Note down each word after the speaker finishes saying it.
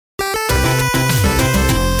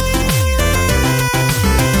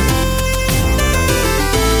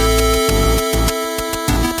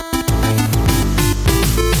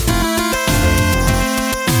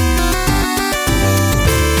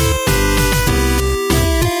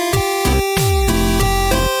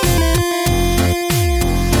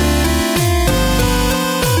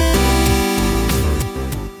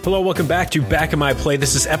welcome back to Back in My Play.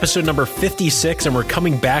 This is episode number 56, and we're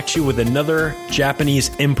coming back to you with another Japanese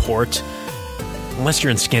import, unless you're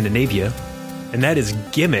in Scandinavia, and that is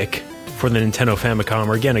Gimmick for the Nintendo Famicom.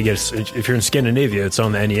 Or again, I guess if you're in Scandinavia, it's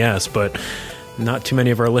on the NES, but not too many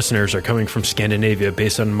of our listeners are coming from Scandinavia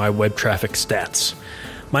based on my web traffic stats.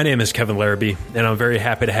 My name is Kevin Larrabee, and I'm very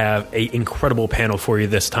happy to have an incredible panel for you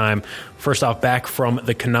this time. First off, back from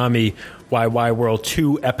the Konami YY World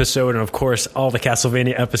 2 episode, and of course, all the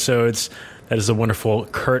Castlevania episodes. That is the wonderful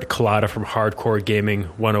Kurt Kalata from Hardcore Gaming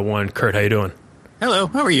 101. Kurt, how you doing? Hello,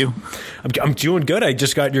 how are you? I'm doing good. I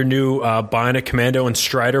just got your new Bionic Commando and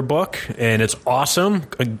Strider book, and it's awesome.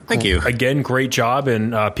 Thank you. Again, great job,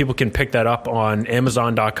 and people can pick that up on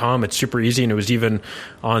Amazon.com. It's super easy, and it was even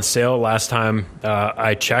on sale last time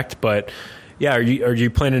I checked. But yeah, are you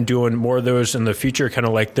planning on doing more of those in the future? Kind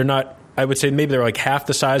of like, they're not, I would say maybe they're like half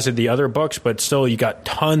the size of the other books, but still you got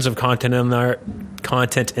tons of content in there.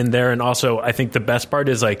 And also, I think the best part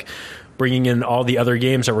is like bringing in all the other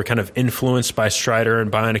games that were kind of influenced by Strider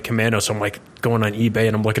and Bionic Commando. So I'm like going on eBay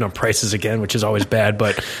and I'm looking on prices again, which is always bad.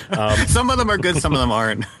 But some of them are good, some of them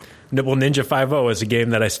aren't. Well, Ninja 5.0 is a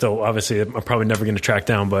game that I still, obviously, I'm probably never going to track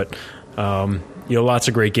down. But lots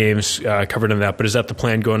of great games covered in that. But is that the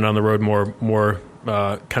plan going down the road? More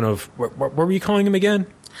kind of what were you calling them again?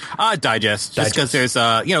 Digest. Just because there's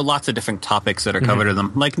lots of different topics that are covered in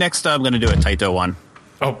them. Like next, I'm going to do a Taito one.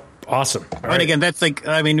 Oh. Awesome. All right. Again, that's like,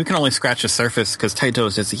 I mean, we can only scratch the surface because Taito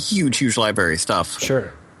is just a huge library of stuff.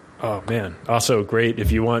 Sure. Oh, man. Also great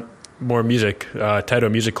if you want more music. Taito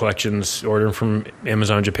music collections, order them from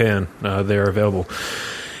Amazon Japan. They're available.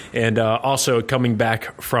 And also coming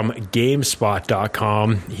back from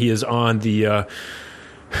GameSpot.com, he is on the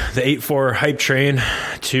 8.4 hype train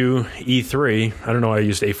to E3. I don't know why I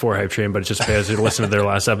used 8.4 hype train, but it's just because I listened to their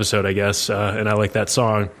last episode, I guess. And I like that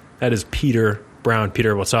song. That is Peter Brown.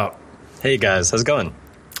 Peter, what's up? Hey guys, how's it going?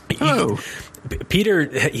 Oh, Peter,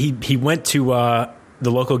 he went to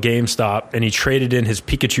the local GameStop and he traded in his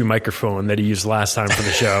Pikachu microphone that he used last time for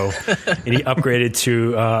the show, and he upgraded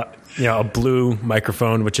to a blue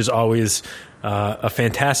microphone, which is always a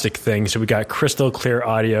fantastic thing. So we got crystal clear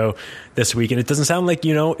audio this week, and it doesn't sound like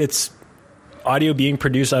it's audio being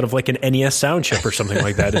produced out of like an NES sound chip or something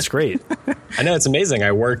like that. It's great. I know, it's amazing.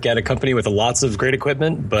 I work at a company with lots of great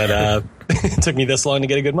equipment, but it took me this long to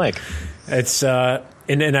get a good mic. It's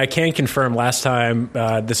and I can confirm last time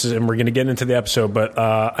and we're going to get into the episode, but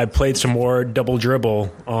I played some more Double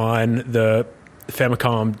Dribble on the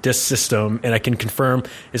Famicom disk system, and I can confirm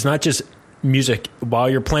it's not just music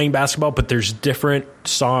while you're playing basketball, but there's different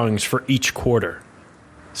songs for each quarter.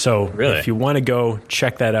 So really? If you want to go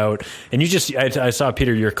check that out, and I saw,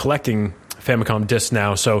 Peter, you're collecting Famicom discs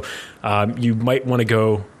now, so you might want to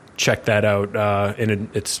go check that out, and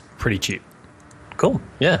it's pretty cheap. Cool.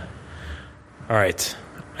 Yeah. All right.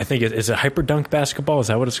 I think is it Hyper Dunk Basketball? Is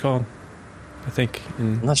that what it's called? I think.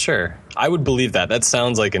 I'm not sure. I would believe that. That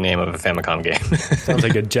sounds like a name of a Famicom game. Sounds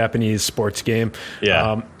like a Japanese sports game.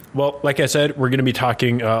 Yeah. Well, like I said, we're going to be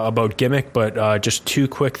talking about Gimmick, but just two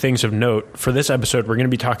quick things of note. For this episode, we're going to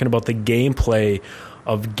be talking about the gameplay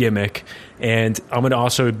of Gimmick, and I'm going to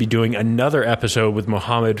also be doing another episode with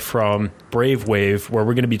Mohammed from Brave Wave, where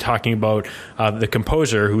we're going to be talking about the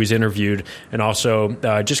composer who he's interviewed, and also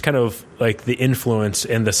just kind of like the influence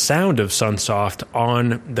and the sound of Sunsoft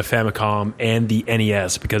on the Famicom and the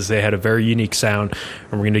NES, because they had a very unique sound,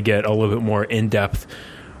 and we're going to get a little bit more in-depth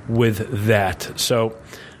with that. So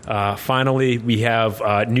finally, we have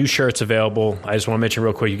new shirts available. I just want to mention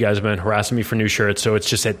real quick, you guys have been harassing me for new shirts, so it's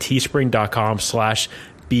just at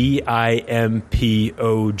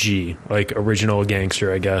teespring.com/BIMPOG, like original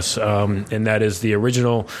gangster, I guess. And that is the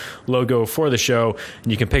original logo for the show.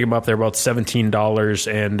 And you can pick them up. They're about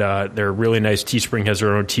 $17, and they're really nice. Teespring has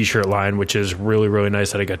their own t-shirt line, which is really, really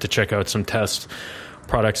nice that I got to check out some test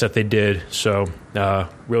products that they did. So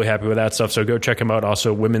really happy with that stuff. So go check them out.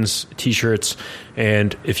 Also women's t-shirts.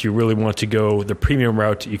 And if you really want to go the premium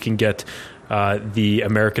route, you can get the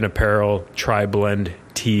American Apparel tri-blend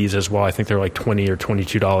tees as well. I think they're like $20 or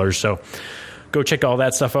 $22. So go check all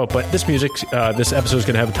that stuff out. But this episode is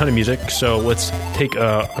going to have a ton of music. So let's take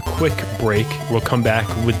a quick break. We'll come back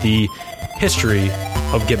with the history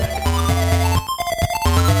of Gimmick.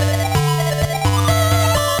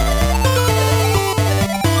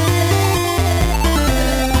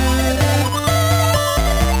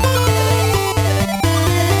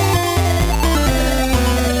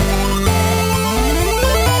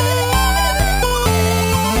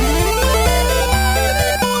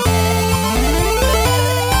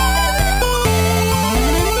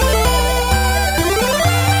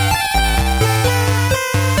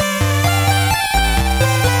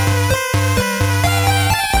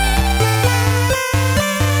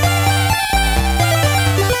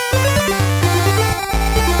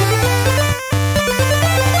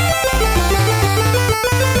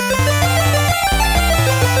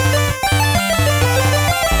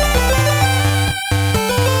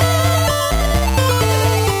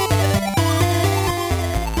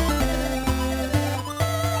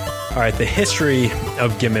 right, the history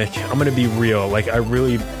of Gimmick. I'm going to be real. Like, I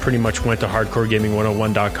really pretty much went to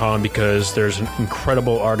hardcoregaming101.com because there's an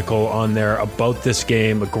incredible article on there about this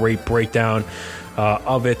game, a great breakdown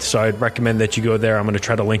of it. So I'd recommend that you go there. I'm going to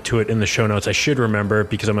try to link to it in the show notes. I should remember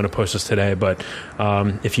because I'm going to post this today. But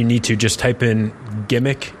if you need to, just type in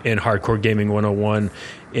Gimmick in Hardcore Gaming 101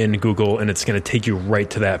 in Google, and it's going to take you right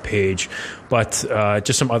to that page. But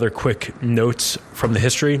just some other quick notes from the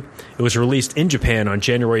history. It was released in Japan on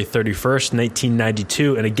January 31st,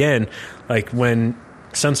 1992. And again, like when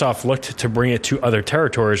Sunsoft looked to bring it to other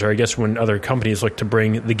territories, or I guess when other companies looked to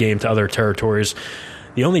bring the game to other territories,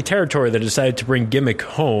 the only territory that decided to bring Gimmick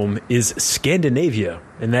home is Scandinavia.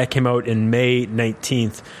 And that came out in May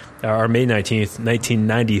 19th,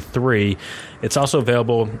 1993. It's also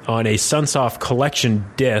available on a Sunsoft collection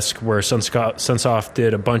disc, where Sunsoft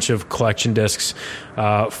did a bunch of collection discs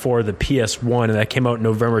for the PS1, and that came out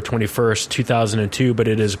November 21st, 2002, but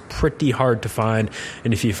it is pretty hard to find,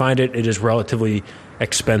 and if you find it, it is relatively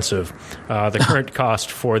expensive. The current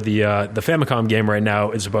cost for the Famicom game right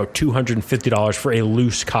now is about $250 for a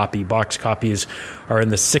loose copy. Box copies are in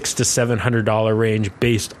the $600 to $700 range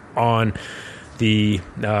based on the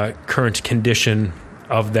current condition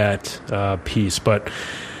of that piece. But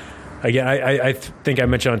again, I think I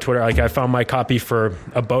mentioned on Twitter, like I found my copy for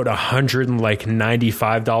about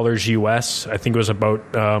 $195 US. I think it was about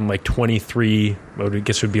like 23, I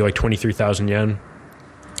guess it would be like 23,000 yen.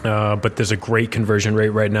 But there's a great conversion rate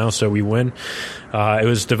right now, so we win. It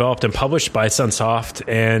was developed and published by Sunsoft,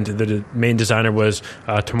 and the main designer was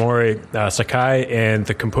Tomori Sakai, and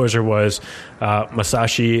the composer was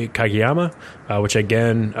Masashi Kageyama, which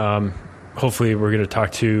again, hopefully we're going to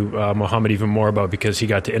talk to Mohammed even more about, because he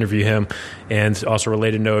got to interview him. And also,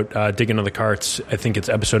 related note, Digging on the Carts, I think it's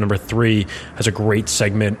episode number 3, has a great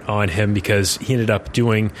segment on him, because he ended up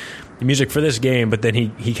doing the music for this game, but then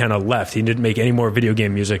he kind of left. He didn't make any more video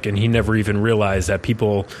game music, and he never even realized that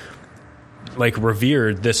people like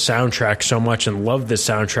revered this soundtrack so much and loved this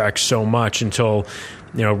soundtrack so much until,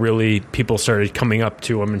 you know, really people started coming up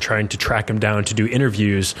to him and trying to track him down to do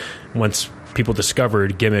interviews once people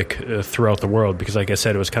discovered Gimmick throughout the world, because like I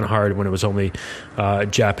said, it was kind of hard when it was only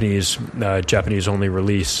Japanese only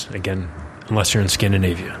release, again, unless you're in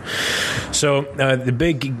Scandinavia. So the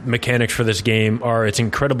big mechanics for this game are its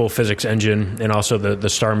incredible physics engine, and also the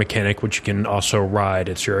star mechanic, which you can also ride.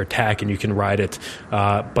 It's your attack and you can ride it,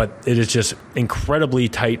 but it is just incredibly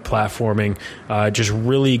tight platforming, just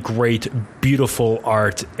really great, beautiful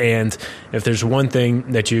art. And if there's one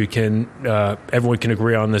thing that you can everyone can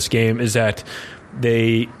agree on this game, is that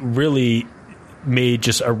they really made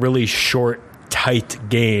just a really short, tight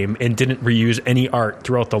game and didn't reuse any art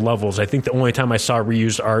throughout the levels. I think the only time I saw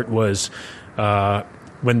reused art was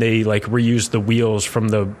when they like reused the wheels from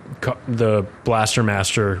the Blaster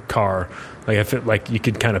Master car. Like I feel like you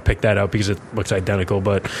could kind of pick that out because it looks identical.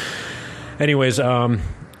 But anyways,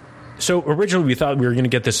 so originally we thought we were going to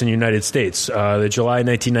get this in the United States. The July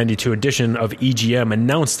 1992 edition of EGM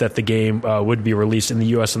announced that the game would be released in the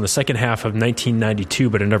U.S. in the second half of 1992,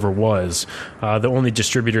 but it never was. The only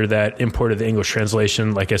distributor that imported the English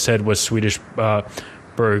translation, like I said, was Swedish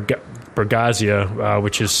Bergazia,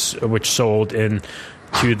 which sold in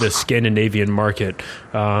to the Scandinavian market.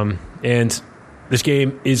 And this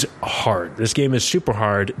game is hard. This game is super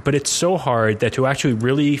hard, but it's so hard that to actually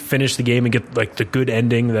really finish the game and get like the good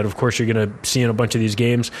ending that, of course, you're going to see in a bunch of these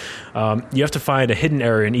games, you have to find a hidden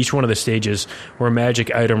area in each one of the stages where a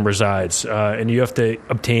magic item resides, and you have to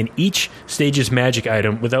obtain each stage's magic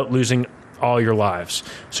item without losing all your lives.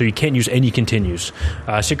 So you can't use any continues.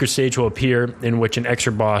 A secret stage will appear in which an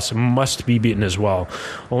extra boss must be beaten as well.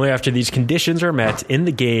 Only after these conditions are met in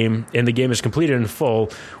the game, and the game is completed in full,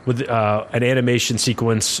 with an animation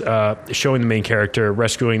sequence showing the main character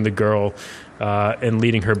rescuing the girl and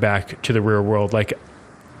leading her back to the real world. Like,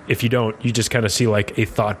 if you don't, you just kind of see like a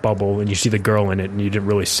thought bubble and you see the girl in it and you didn't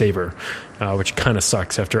really save her, which kind of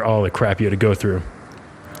sucks after all the crap you had to go through.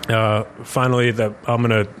 Finally, I'm going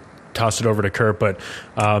to toss it over to Kurt, but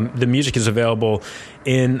the music is available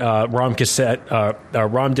in ROM disc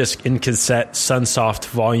in cassette Sunsoft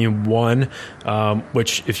Volume 1,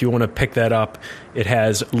 which, if you want to pick that up, it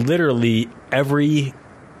has literally every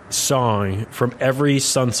song from every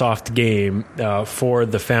Sunsoft game for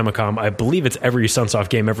the Famicom. I believe it's every Sunsoft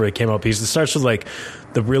game ever that came out, because it starts with like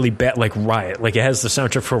the really bad, like Riot. Like, it has the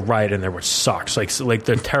soundtrack for Riot in there, which sucks. Like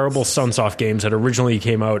the terrible Sunsoft games that originally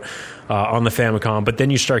came out on the Famicom. But then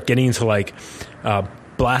you start getting into like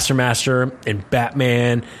Blaster Master and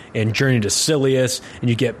Batman and Journey to Silius, and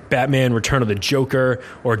you get Batman Return of the Joker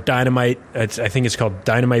or Dynamite. I think it's called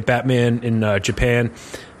Dynamite Batman in Japan.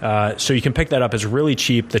 So you can pick that up. It's really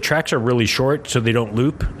cheap. The tracks are really short, so they don't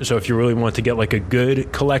loop. So if you really want to get like a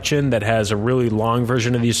good collection that has a really long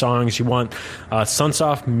version of these songs, you want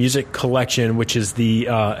Sunsoft Music Collection, which is the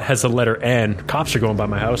has the letter N. Cops are going by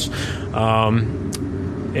my house.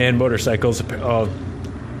 And motorcycles.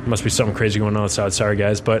 Must be something crazy going on outside. Sorry,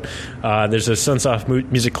 guys. But there's a Sunsoft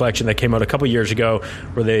Music Collection that came out a couple years ago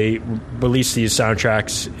where they released these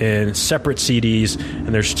soundtracks in separate CDs, and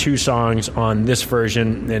there's 2 songs on this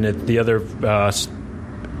version, and the other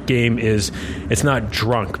game is, it's not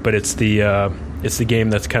Drunk, but it's the game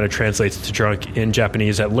that kind of translates to Drunk in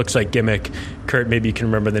Japanese. That looks like Gimmick. Kurt, maybe you can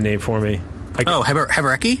remember the name for me.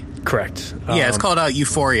 Habareki? Correct. Yeah, it's called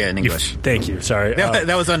Euphoria in English. Thank you. Sorry.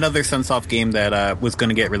 That was another Sunsoft game that was going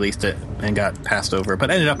to get released and got passed over,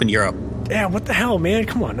 but ended up in Europe. Yeah, what the hell, man?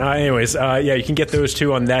 Come on. Anyways, you can get those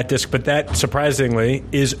 2 on that disc, but that, surprisingly,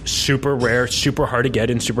 is super rare, super hard to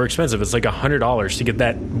get, and super expensive. It's like $100 to get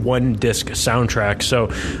that 1 disc soundtrack. So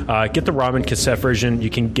get the ramen cassette version.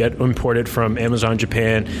 You can get imported from Amazon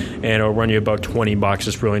Japan, and it'll run you about $20.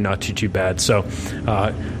 It's really not too bad. So,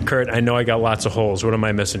 Kurt, I know I got lots of holes. What am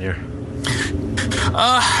I missing here?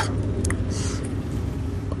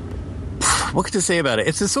 What could you say about it?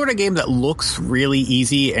 It's the sort of game that looks really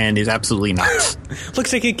easy and is absolutely not.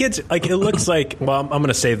 Looks like it gets like it looks like. Well, I'm going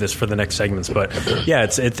to save this for the next segments, but yeah,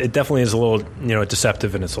 it definitely is a little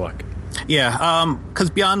deceptive in its look. Yeah, because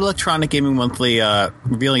Beyond Electronic Gaming Monthly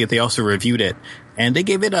revealing it, they also reviewed it, and they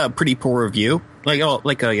gave it a pretty poor review, like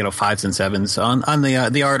 5s and 7s. On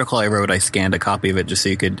the article I wrote, I scanned a copy of it just so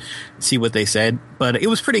you could see what they said. But it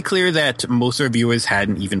was pretty clear that most reviewers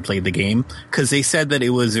hadn't even played the game, because they said that it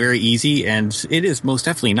was very easy, and it is most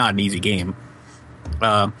definitely not an easy game.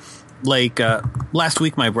 Last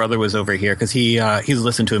week, my brother was over here because he's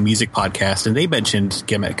listened to a music podcast, and they mentioned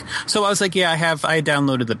Gimmick. So I was like, yeah, I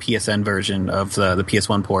downloaded the PSN version of the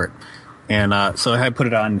PS1 port. And so I put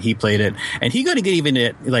it on, he played it, and he couldn't get even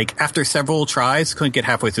it, like, after several tries, couldn't get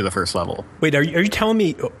halfway through the first level. Wait, are you telling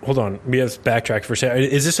me, hold on, we have to backtrack for a second.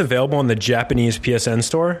 Is this available on the Japanese PSN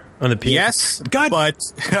store? On the PS? Yes, God. But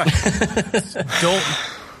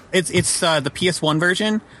it's the PS1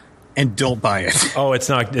 version, and don't buy it. Oh, it's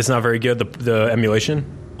not very good, the emulation?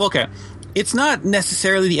 Okay. It's not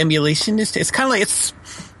necessarily the emulation, it's kind of like, it's...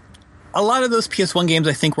 A lot of those PS1 games,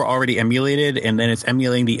 I think, were already emulated, and then it's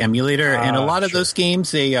emulating the emulator. And a lot of those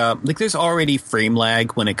games, they there's already frame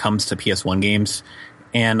lag when it comes to PS1 games.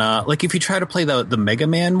 And if you try to play the Mega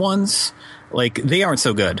Man ones, they aren't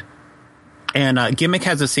so good. And Gimmick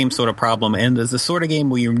has the same sort of problem. And there's the sort of game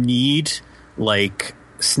where you need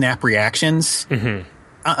snap reactions. Mm-hmm.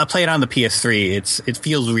 I play it on the PS3. It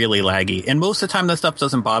feels really laggy, and most of the time that stuff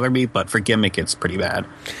doesn't bother me. But for Gimmick, it's pretty bad.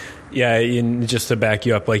 Yeah, and just to back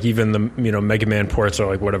you up, even the Mega Man ports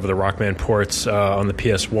or whatever the Rockman ports on the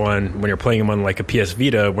PS1, when you're playing them on a PS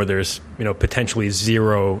Vita, where there's potentially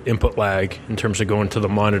zero input lag in terms of going to the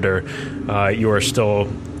monitor, you are still.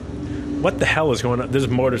 What the hell is going on? There's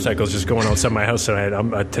motorcycles just going outside my house tonight.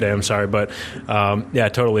 I'm sorry, but yeah,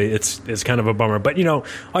 totally. It's kind of a bummer. But all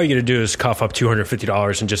you got to do is cough up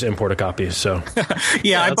 $250 and just import a copy. So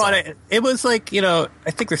yeah, I bought it. It was I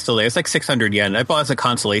think they're still there. It's 600 yen. I bought it as a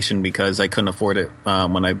consolation because I couldn't afford it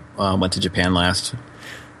when I went to Japan last.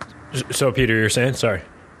 So Peter, you're saying? Sorry.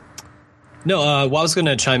 No, I was going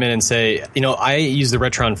to chime in and say, I used the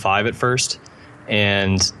Retron 5 at first,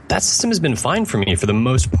 and that system has been fine for me for the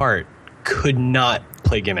most part. Could not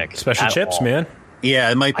play Gimmick. Special chips, all. Man.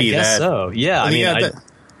 Yeah, it might be I guess that. So. Yeah,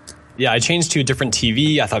 I changed to a different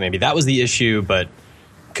TV. I thought maybe that was the issue, but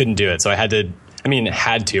couldn't do it. So I had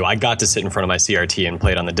to. I got to sit in front of my CRT and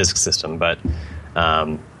play it on the disk system, but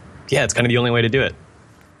yeah, it's kind of the only way to do it.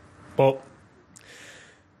 Well,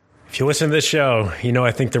 if you listen to this show,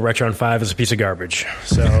 I think the Retron 5 is a piece of garbage.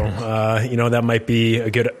 So, that might be a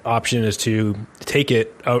good option is to take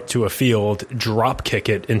it out to a field, drop kick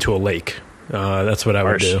it into a lake. That's what I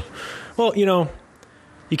would do. Well,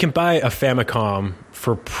 you can buy a Famicom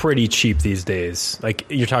for pretty cheap these days.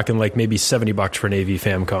 You're talking maybe $70 for an AV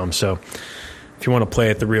Famicom. So if you want to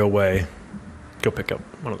play it the real way, go pick up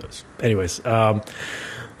one of those. Anyways,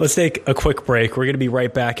 let's take a quick break. We're going to be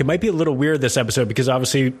right back. It might be a little weird this episode because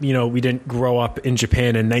obviously, we didn't grow up in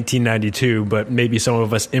Japan in 1992, but maybe some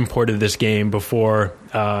of us imported this game before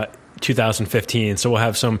 2015. So we'll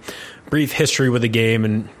have some brief history with the game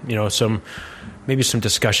and, some maybe some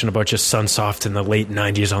discussion about just Sunsoft in the late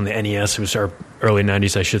 90s on the NES. It was our early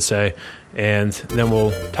 90s, I should say. And then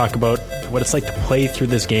we'll talk about what it's like to play through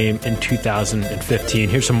this game in 2015.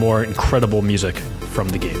 Here's some more incredible music from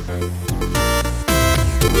the game.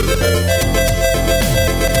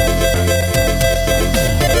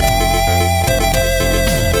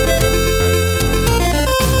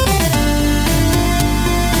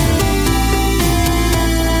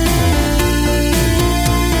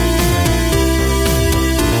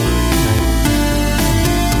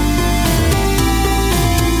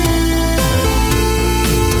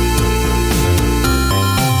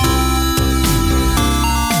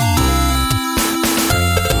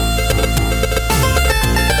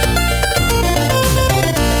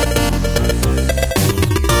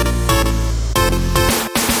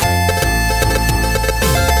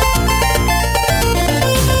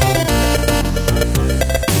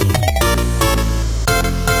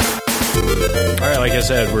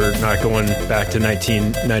 Said we're not going back to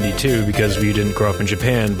 1992 because we didn't grow up in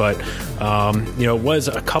Japan, but it was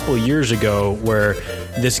a couple of years ago where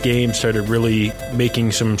this game started really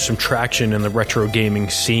making some traction in the retro gaming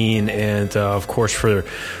scene, and of course for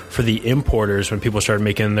the importers, when people started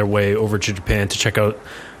making their way over to Japan to check out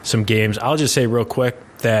some games. I'll just say real quick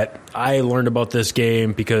that I learned about this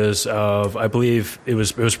game because of, I believe it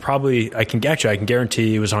was probably, I can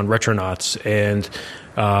guarantee it was on Retronauts, and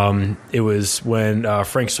it was when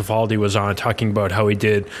Frank Cifaldi was on talking about how he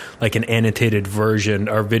did like an annotated version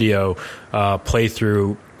or video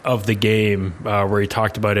playthrough of the game where he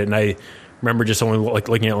talked about it, and I remember just only like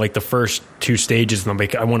looking at like the first two stages, and I'm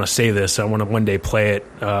like, I want to save this. I want to one day play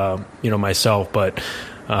it, myself. But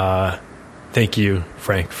thank you,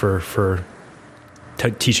 Frank, for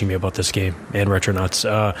teaching me about this game and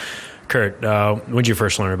Retronauts. Kurt, when did you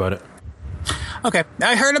first learn about it? Okay,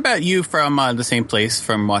 I heard about you from the same place,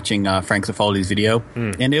 from watching Frank Cifaldi's video,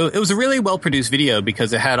 and it was a really well-produced video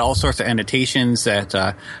because it had all sorts of annotations that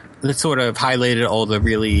sort of highlighted all the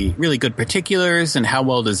really, really good particulars and how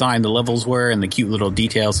well designed the levels were and the cute little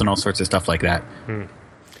details and all sorts of stuff like that.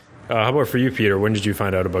 How about for you, Peter? When did you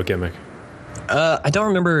find out about Gimmick? I don't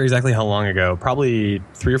remember exactly how long ago, probably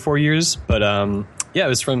 3 or 4 years, but it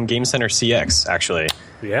was from Game Center CX, actually.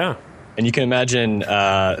 Yeah. And you can imagine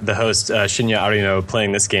the host, Shinya Arino,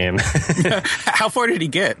 playing this game. How far did he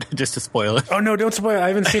get? Just to spoil it. Oh, no, don't spoil it. I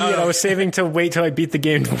haven't seen it yet. I was saving to wait till I beat the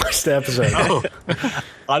game to watch the episode. Oh.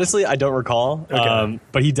 Honestly, I don't recall. Okay.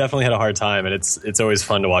 But he definitely had a hard time, and it's always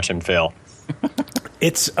fun to watch him fail.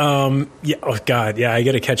 It's, oh, God, yeah, I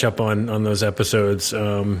got to catch up on those episodes.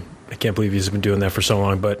 I can't believe he's been doing that for so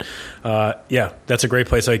long, but that's a great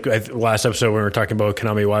place. Like last episode when we were talking about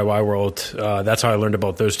Konami YY World, that's how I learned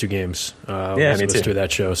about those two games. Me too. Through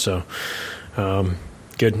that show, so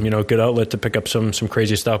good outlet to pick up some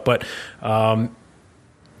crazy stuff. But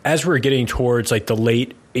as we're getting towards like the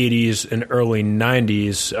late '80s and early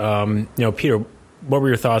 '90s, Peter, what were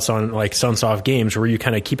your thoughts on like Sunsoft games? Were you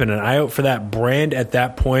kind of keeping an eye out for that brand at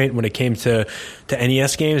that point when it came to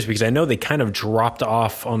NES games? Because I know they kind of dropped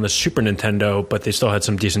off on the Super Nintendo, but they still had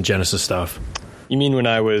some decent Genesis stuff. You mean when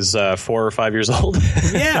I was 4 or 5 years old?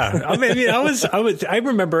 Yeah, I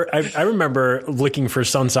remember looking for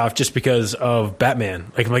Sunsoft just because of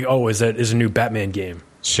Batman. Like I'm like, oh, is a new Batman game?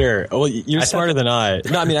 Sure. Well, you're smarter than I.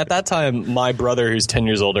 No, I mean, at that time, my brother, who's 10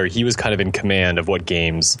 years older, he was kind of in command of what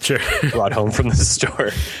games brought home from the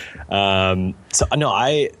store. I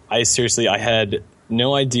seriously, I had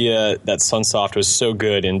no idea that Sunsoft was so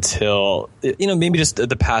good until, maybe just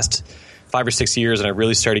the past 5 or 6 years, and I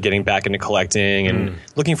really started getting back into collecting and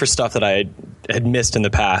looking for stuff that I had missed in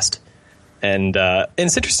the past. And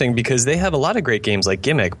it's interesting because they have a lot of great games like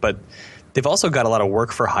Gimmick, but they've also got a lot of work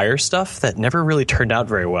for hire stuff that never really turned out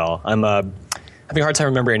very well. I'm having a hard time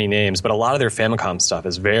remembering any names, but a lot of their Famicom stuff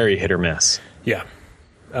is very hit or miss. Yeah.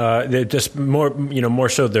 They're just more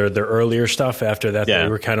so their earlier stuff. After that, they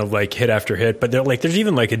were kind of like hit after hit. But they're like, there's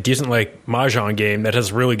even like a decent like Mahjong game that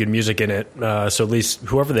has really good music in it. So at least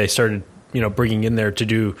whoever they started, bringing in there to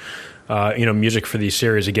do, music for these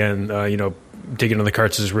series again, Digging in the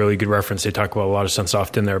Carts is a really good reference. They talk about a lot of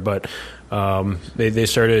Sunsoft in there, but they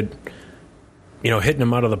started hitting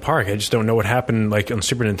them out of the park. I just don't know what happened. Like on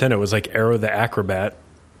Super Nintendo, it was like Arrow the Acrobat,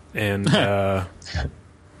 and a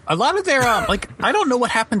lot of their I don't know what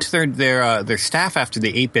happened to their staff after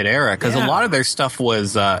the 8-bit era, because a lot of their stuff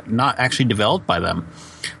was not actually developed by them.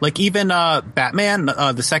 Like even Batman,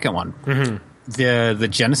 the second one, the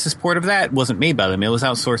Genesis port of that wasn't made by them. It was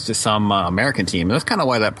outsourced to some American team. That's kind of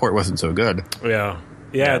why that port wasn't so good. Yeah.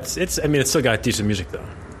 It's. I mean, it's still got decent music though.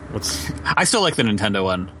 I still like the Nintendo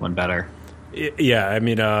one better. Yeah, I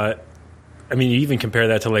mean, I mean, you even compare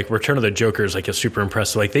that to like Return of the Joker is like a super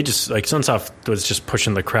impressive. Like they just like Sunsoft was just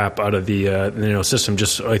pushing the crap out of the system.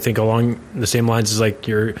 Just I think along the same lines as like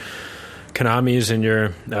your Konami's and your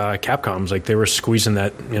Capcoms. Like they were squeezing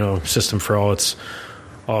that system for all it's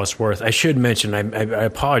worth. I should mention. I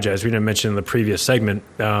apologize. We didn't mention in the previous segment.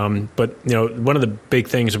 But one of the big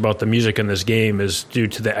things about the music in this game is due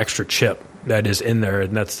to the extra chip that is in there,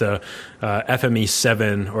 and that's the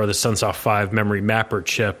FME7 or the Sunsoft 5 memory mapper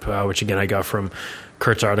chip, which again I got from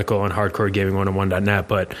Kurt's article on hardcoregaming101.net.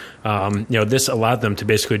 But this allowed them to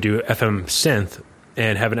basically do FM synth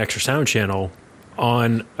and have an extra sound channel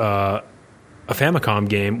on a Famicom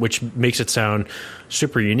game, which makes it sound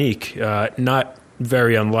super unique, not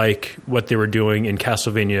very unlike what they were doing in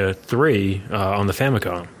Castlevania 3 on the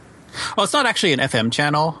Famicom. Well, it's not actually an FM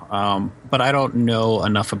channel, but I don't know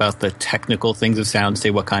enough about the technical things of sound to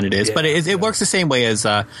say what kind it is. Yeah, but it works the same way as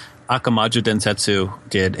Akamaju Densetsu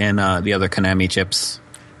did in the other Konami chips,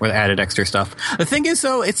 where they added extra stuff. The thing is,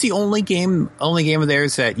 though, it's the only game of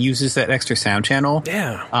theirs that uses that extra sound channel.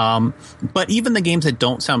 Yeah. But even the games that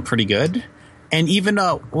don't sound pretty good, and even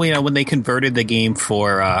when they converted the game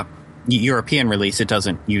for European release, it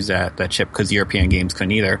doesn't use that chip because European games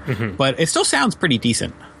couldn't either. Mm-hmm. But it still sounds pretty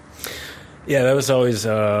decent. Yeah, that was always.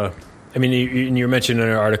 I mean, you mentioned in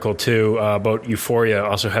an article too about Euphoria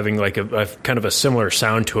also having like a kind of a similar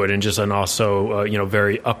sound to it, and just an also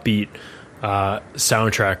very upbeat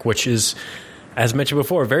soundtrack, which is, as mentioned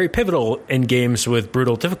before, very pivotal in games with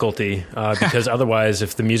brutal difficulty. Because otherwise,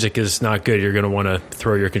 if the music is not good, you're going to want to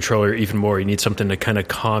throw your controller even more. You need something to kind of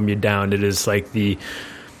calm you down. It is like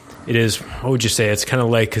what would you say? It's kind of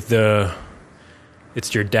like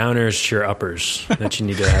it's your downers to your uppers that you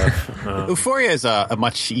need to have. Euphoria is a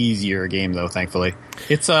much easier game, though. Thankfully,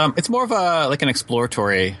 it's more of an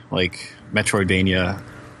exploratory, like Metroidvania,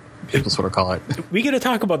 people sort of call it. We got to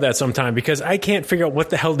talk about that sometime, because I can't figure out what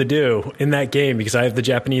the hell to do in that game, because I have the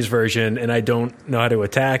Japanese version and I don't know how to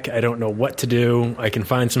attack. I don't know what to do. I can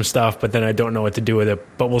find some stuff, but then I don't know what to do with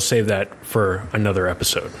it. But we'll save that for another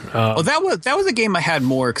episode. That was a game I had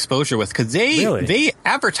more exposure with, because they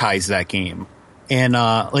advertised that game. And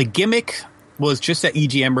like Gimmick was just an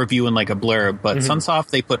EGM review and like a blurb, but Sunsoft,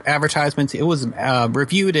 they put advertisements. It was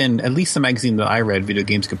reviewed in at least the magazine that I read, Video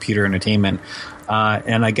Games Computer Entertainment,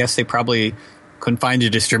 and I guess they probably couldn't find a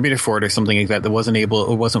distributor for it or something like that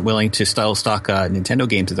wasn't willing to style stock Nintendo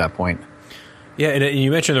games at that point. Yeah, and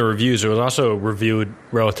you mentioned the reviews. It was also reviewed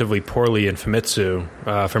relatively poorly in Famitsu.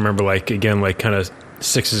 If I remember, like kind of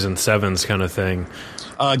 6s and 7s kind of thing.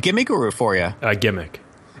 Gimmick or Euphoria? Gimmick.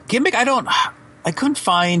 Gimmick, I couldn't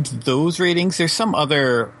find those ratings. There's some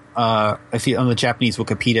other I see on the Japanese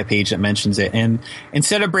Wikipedia page that mentions it, and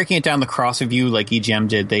instead of breaking it down the cross review like EGM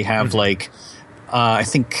did, they have I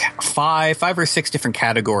think five or six different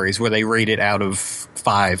categories where they rate it out of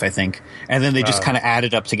 5, I think, and then they just kind of add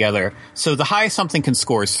it up together. So the highest something can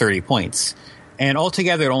score is 30 points, and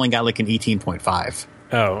altogether it only got like an 18.5.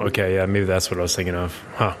 Oh, okay, yeah, maybe that's what I was thinking of.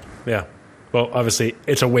 Huh? Yeah. Well, obviously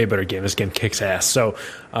it's a way better game. This game kicks ass. So.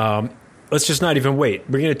 Let's just not even wait.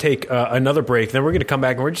 We're going to take another break. Then we're going to come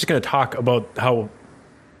back and we're just going to talk about how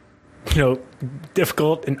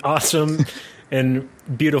difficult and awesome and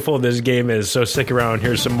beautiful this game is. So stick around.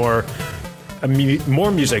 Here's some more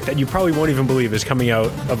music that you probably won't even believe is coming out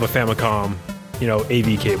of a Famicom,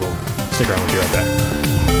 AV cable. Stick around. We'll be right back.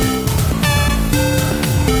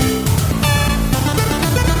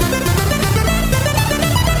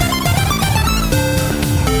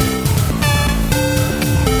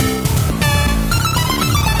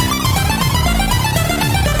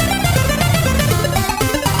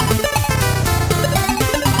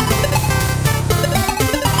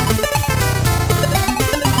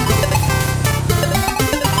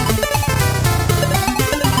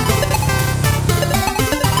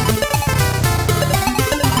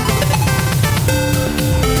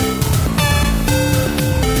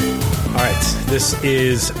 This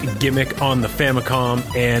is Gimmick on the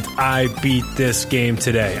Famicom, and I beat this game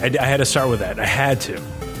today. I had to start with that. I had to.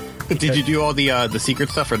 Did you do all the secret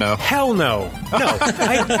stuff or no? Hell no. No,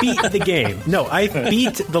 I beat the game. No, I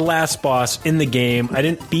beat the last boss in the game. I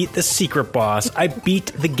didn't beat the secret boss. I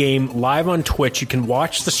beat the game live on Twitch. You can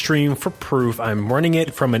watch the stream for proof. I'm running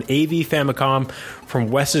it from an AV Famicom from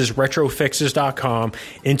Wes's Retrofixes.com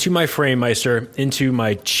into my FrameMeister, into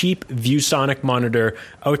my cheap ViewSonic monitor,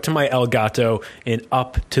 out to my Elgato, and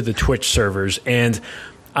up to the Twitch servers. And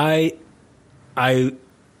I'm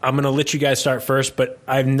going to let you guys start first, but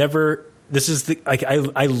I've never... This is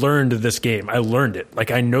I learned this game. I learned it.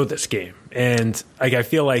 Like, I know this game. And I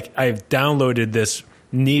feel like I've downloaded this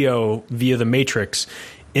Neo via the Matrix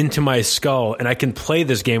into my skull, and I can play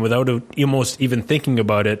this game without almost even thinking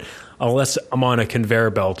about it, unless I'm on a conveyor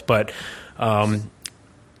belt. But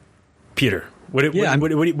Peter, what do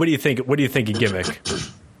you think? What do you think of Gimmick?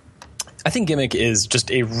 I think Gimmick is just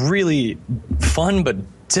a really fun but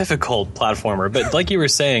difficult platformer. But like you were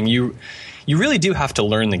saying, you really do have to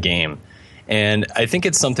learn the game, and I think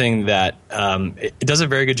it's something that it does a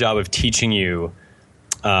very good job of teaching you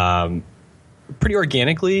pretty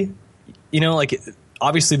organically. Like.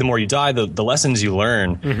 Obviously, the more you die, the lessons you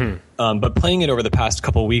learn. Mm-hmm. But playing it over the past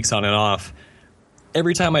couple of weeks on and off,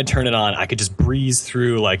 every time I turn it on, I could just breeze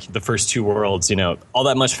through like the first two worlds, all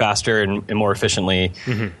that much faster and more efficiently.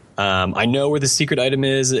 Mm-hmm. I know where the secret item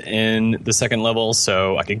is in the second level,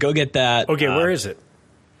 so I could go get that. Okay, where is it?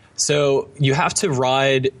 So you have to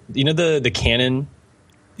ride, the cannon.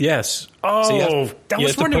 Yes. Oh, so I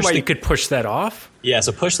was wondering why you could push that off. Yeah,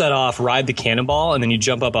 so push that off, ride the cannonball, and then you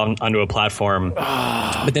jump up onto a platform.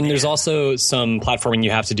 Oh, but then there's also some platforming you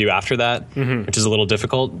have to do after that, which is a little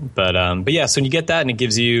difficult. But yeah, so you get that, and it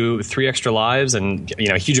gives you 3 extra lives and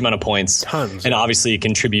a huge amount of points. Tons. And obviously it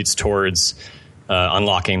contributes towards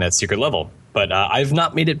unlocking that secret level. But I've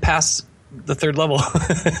not made it past the 3rd level.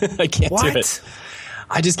 I can't do it.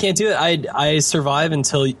 I just can't do it. I survive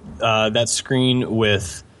until that screen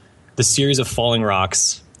with the series of falling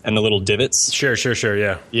rocks and the little divots. Sure,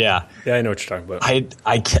 yeah. Yeah, I know what you're talking about.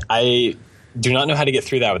 I do not know how to get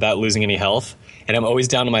through that without losing any health, and I'm always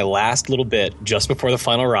down to my last little bit just before the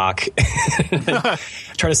final rock.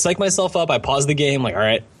 Try to psych myself up. I pause the game, like, all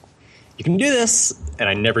right, you can do this, and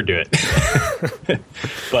I never do it.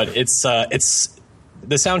 But it's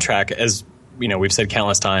the soundtrack, as we've said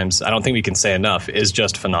countless times. I don't think we can say enough. Is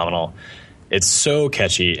just phenomenal. It's so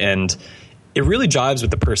catchy, and it really jives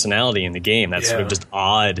with the personality in the game. That sort of just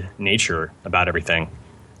odd nature about everything.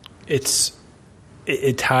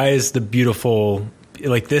 It ties the beautiful,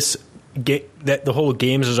 like this, that the whole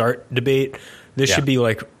games as art debate. This should be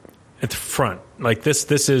like at the front. Like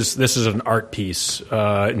this is an art piece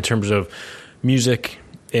in terms of music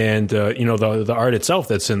and the art itself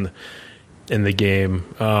that's in the game.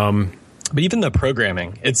 But even the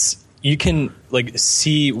programming, you can like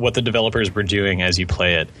see what the developers were doing as you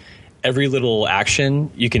play it. Every little action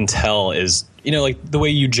you can tell is, like the way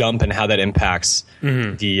you jump and how that impacts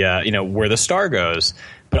the, where the star goes.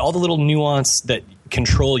 But all the little nuance that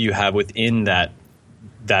control you have within that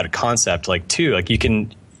concept, like too, like you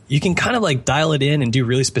can kind of like dial it in and do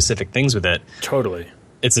really specific things with it. Totally.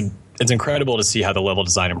 It's incredible to see how the level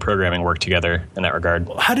design and programming work together in that regard.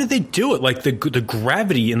 How did they do it? Like the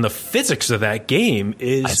gravity and the physics of that game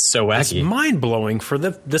is so wacky. It's mind blowing for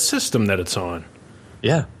the system that it's on.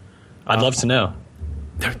 Yeah. I'd love to know.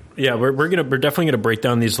 Yeah, we're definitely gonna break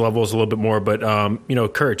down these levels a little bit more. But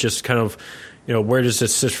Kurt, just kind of, where does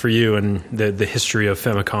this sit for you in the history of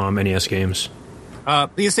Famicom NES games?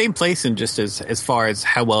 The same place, and just as far as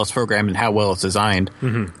how well it's programmed and how well it's designed.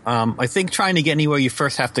 Mm-hmm. I think trying to get anywhere, you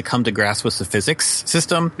first have to come to grasp with the physics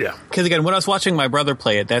system. Yeah. Because again, when I was watching my brother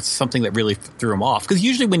play it, that's something that really threw him off. Because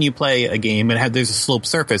usually when you play a game and there's a sloped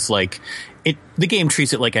surface, like the game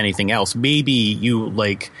treats it like anything else. Maybe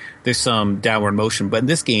there's some downward motion, but in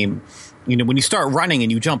this game, when you start running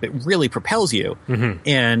and you jump, it really propels you. Mm-hmm.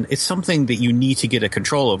 And it's something that you need to get a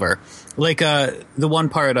control over. Like the one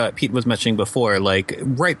part Pete was mentioning before, like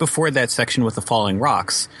right before that section with the falling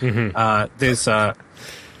rocks, there's a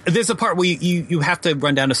part where you have to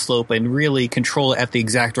run down a slope and really control it at the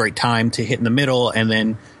exact right time to hit in the middle and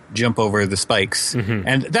then jump over the spikes. Mm-hmm.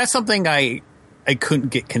 And that's something I couldn't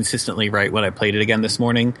get consistently right when I played it again this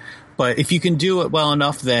morning. But if you can do it well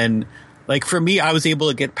enough, then... Like, for me, I was able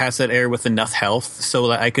to get past that area with enough health so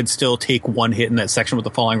that I could still take one hit in that section with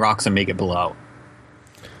the falling rocks and make it blow.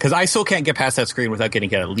 Because I still can't get past that screen without getting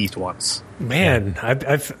hit at least once. Man,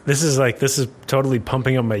 this is totally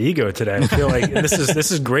pumping up my ego today. I feel like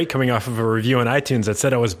this is great coming off of a review on iTunes that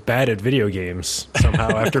said I was bad at video games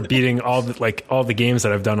somehow after beating all the games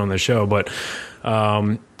that I've done on the show. But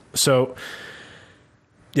so...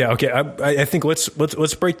 Yeah, okay. I think let's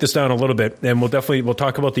break this down a little bit, and we'll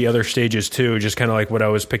talk about the other stages too, just kind of like what I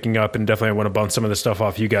was picking up, and definitely I want to bounce some of the stuff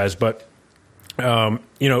off you guys. But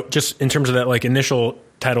just in terms of that like initial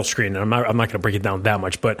title screen, and I'm not going to break it down that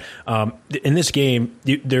much, but in this game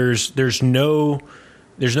there's no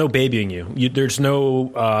there's no babying you. There's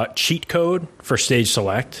no cheat code for stage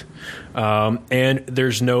select, and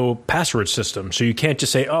there's no password system. So you can't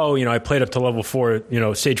just say, oh, I played up to level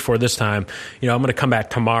 4, stage 4 this time. I'm going to come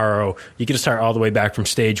back tomorrow. You can just start all the way back from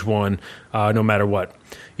stage 1, no matter what.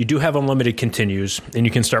 You do have unlimited continues, and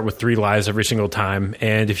you can start with 3 lives every single time.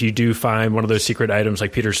 And if you do find one of those secret items,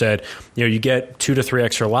 like Peter said, you get 2 to 3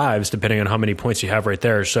 extra lives depending on how many points you have right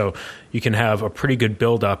there. So you can have a pretty good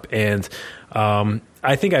build-up. And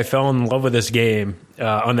I think I fell in love with this game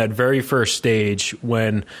on that very first stage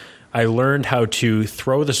when I learned how to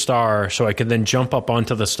throw the star so I could then jump up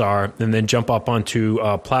onto the star and then jump up onto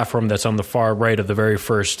a platform that's on the far right of the very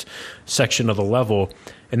first section of the level,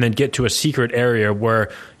 and then get to a secret area where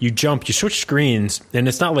you jump, you switch screens, and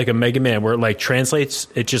it's not like a Mega Man where it like translates.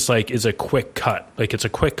 It just like is a quick cut. Like it's a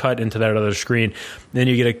quick cut into that other screen. Then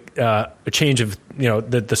you get a change of,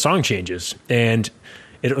 the song changes, and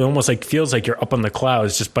it almost like feels like you're up on the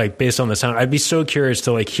clouds just by based on the sound. I'd be so curious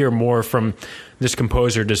to like hear more from this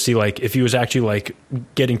composer to see like if he was actually like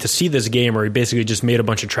getting to see this game, or he basically just made a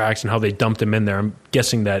bunch of tracks and how they dumped them in there. I'm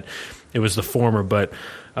guessing that it was the former, but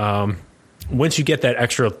once you get that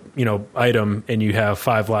extra, item and you have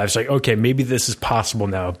 5 lives, like, okay, maybe this is possible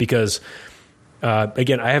now, because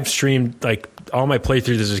again, I have streamed like all my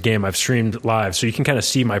playthroughs of this game. I've streamed live, so you can kind of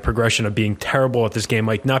see my progression of being terrible at this game,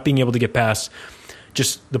 like not being able to get past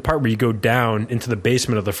just the part where you go down into the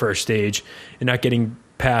basement of the first stage and not getting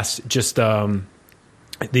past just the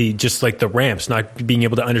ramps, not being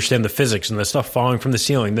able to understand the physics and the stuff falling from the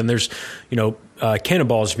ceiling. Then there's,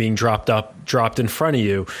 cannonballs being dropped in front of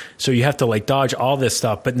you. So you have to like dodge all this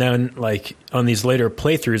stuff. But then like on these later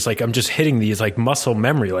playthroughs, like I'm just hitting these like muscle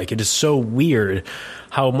memory. Like it is so weird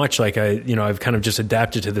how much like I've kind of just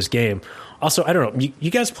adapted to this game. Also, I don't know, you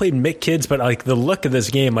guys played Mick Kids, but like the look of this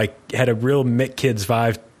game like had a real Mick Kids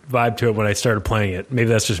vibe to it when I started playing it. Maybe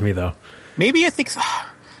that's just me though. Maybe I think so.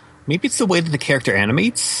 Maybe it's the way that the character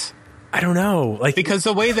animates. I don't know, like because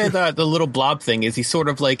the way that the little blob thing is, he sort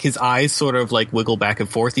of like his eyes sort of like wiggle back and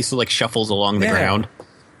forth. He sort of like shuffles along the ground,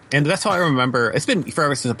 and that's how I remember. It's been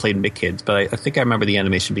forever since I played Mick Kids, but I think I remember the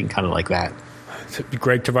animation being kind of like that.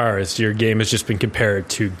 Greg Tavares, your game has just been compared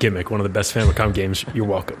to Gimmick, one of the best Famicom games. You're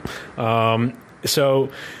welcome. So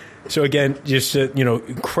again, just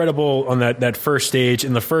incredible on that first stage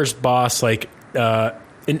and the first boss. Like,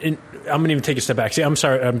 and I'm gonna even take a step back. See, I'm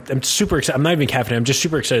sorry, I'm super excited. I'm not even caffeinated. I'm just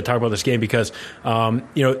super excited to talk about this game because,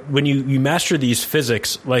 when you master these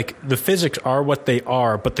physics, like the physics are what they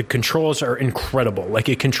are, but the controls are incredible. Like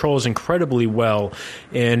it controls incredibly well,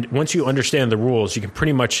 and once you understand the rules, you can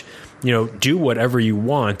pretty much, do whatever you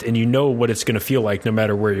want, and you know what it's going to feel like no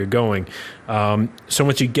matter where you're going. So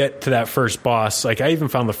once you get to that first boss, like I even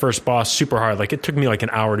found the first boss super hard. Like it took me like an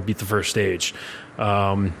hour to beat the first stage,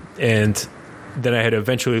 and then I had to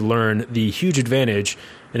eventually learn the huge advantage.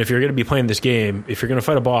 And if you're going to be playing this game, if you're going to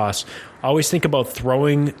fight a boss, always think about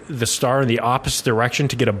throwing the star in the opposite direction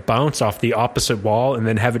to get a bounce off the opposite wall, and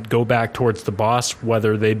then have it go back towards the boss,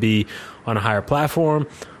 whether they be on a higher platform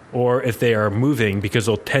or if they are moving, because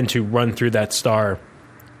they'll tend to run through that star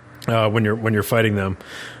when you're fighting them.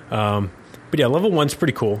 But yeah, level 1's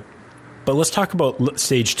pretty cool. But let's talk about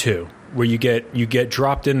stage 2, where you get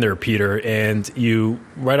dropped in there, Peter, and you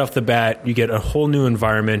right off the bat you get a whole new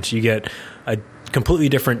environment, you get a completely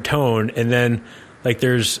different tone, and then like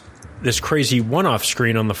there's this crazy one-off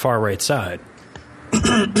screen on the far right side.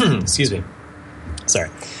 Excuse me. Sorry.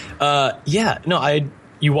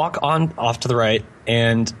 You walk on off to the right,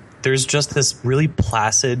 and there's just this really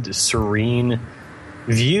placid, serene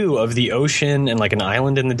view of the ocean and like an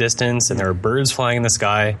island in the distance, and there are birds flying in the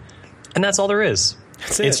sky, and that's all there is.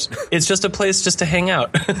 It's just a place just to hang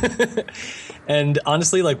out. And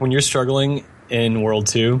honestly, like when you're struggling in World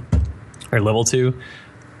 2 or Level 2,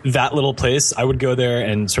 that little place, I would go there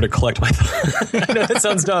and sort of collect my thoughts. I know that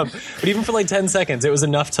sounds dumb, but even for like 10 seconds, it was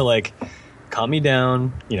enough to like calm me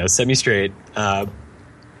down, set me straight.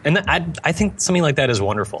 And I think something like that is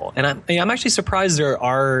wonderful. And I'm actually surprised there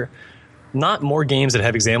are not more games that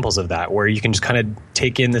have examples of that, where you can just kind of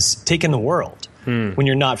take in the world when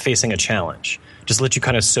you're not facing a challenge. Just let you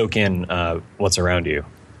kind of soak in what's around you.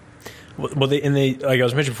 Well, they like I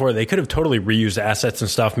was mentioning before, they could have totally reused assets and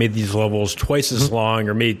stuff, made these levels twice as long,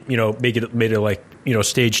 or made it like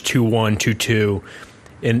stage 2-1, 2-2,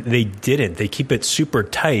 and they didn't. They keep it super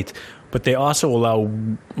tight, but they also allow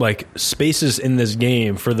like spaces in this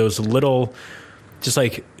game for those little, just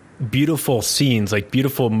like beautiful scenes, like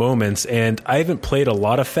beautiful moments. And I haven't played a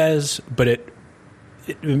lot of Fez, but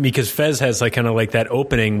because Fez has like kind of like that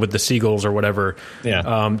opening with the seagulls or whatever,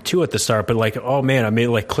 too at the start. But like, oh man, I made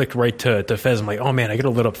like clicked right to Fez. I'm like, oh man, I got to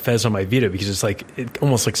lit up Fez on my Vita because it's like it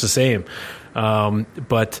almost looks the same.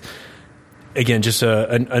 But again, just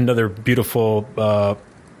another beautiful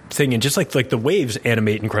thing, and just like the waves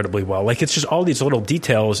animate incredibly well. Like it's just all these little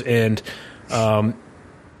details, and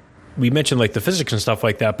we mentioned like the physics and stuff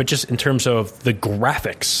like that, but just in terms of the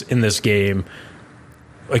graphics in this game.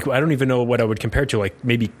 Like, I don't even know what I would compare to. Like,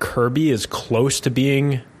 maybe Kirby is close to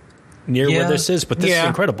being near where this is, but this is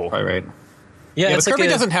incredible. Right. Yeah, but Kirby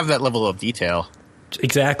doesn't have that level of detail.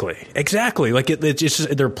 Exactly. Like, it's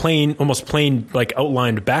just, they're almost plain, like,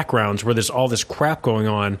 outlined backgrounds where there's all this crap going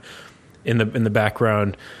on in the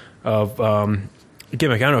background of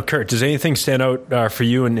Gimmick. I don't know, Kurt, does anything stand out for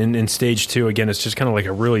you in Stage 2? Again, it's just kind of like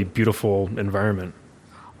a really beautiful environment.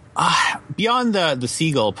 Beyond the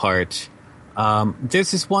seagull part...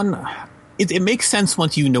 there's this one. It makes sense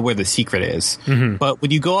once you know where the secret is. Mm-hmm. But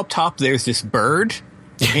when you go up top, there's this bird,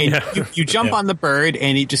 and you jump on the bird,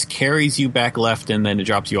 and it just carries you back left, and then it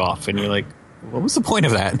drops you off. And you're like, what was the point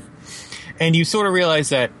of that? And you sort of realize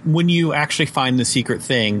that when you actually find the secret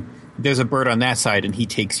thing, there's a bird on that side, and he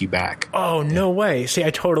takes you back. Oh, no way. See,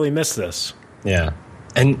 I totally missed this. Yeah.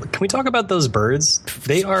 And can we talk about those birds?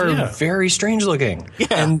 They are very strange looking. Yeah.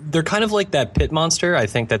 And they're kind of like that pit monster, I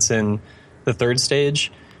think, that's in... the third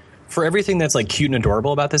stage. For everything that's like cute and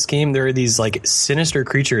adorable about this game, there are these like sinister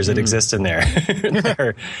creatures that exist in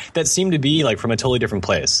there that seem to be like from a totally different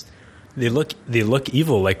place. They look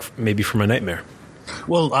evil, like maybe from a nightmare.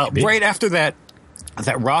 Well, right after that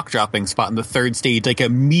rock dropping spot in the third stage, like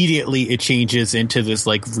immediately it changes into this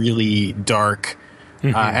like really dark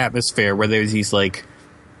atmosphere where there's these like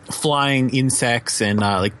flying insects and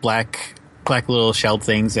like black little shelled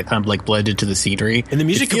things that kind of like blend into the scenery. And the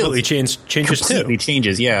music completely changes too. Completely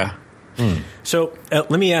changes, yeah. So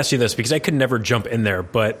let me ask you this, because I could never jump in there,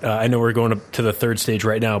 but I know we're going to the third stage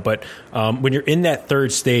right now. But when you're in that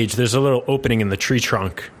third stage, there's a little opening in the tree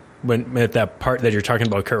trunk at that part that you're talking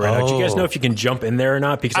about, Kurt, right now. Do you guys know if you can jump in there or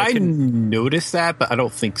not? Because I noticed that, but I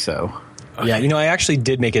don't think so. Okay. Yeah, I actually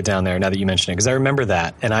did make it down there now that you mention it, because I remember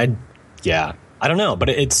that. And I don't know, but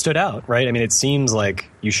it stood out, right? I mean, it seems like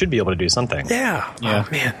you should be able to do something. Yeah. Oh,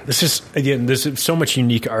 man. There's so much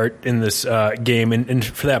unique art in this game. And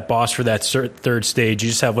for that boss, for that third stage, you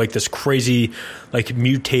just have like this crazy, like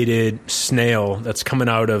mutated snail that's coming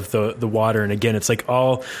out of the water. And again, it's like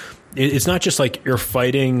it's not just like you're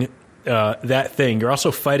fighting that thing. You're also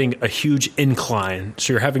fighting a huge incline.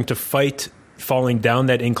 So you're having to fight falling down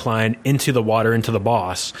that incline into the water, into the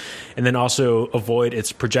boss, and then also avoid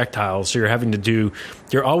its projectiles. So you're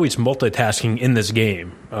always multitasking in this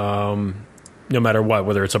game, no matter what,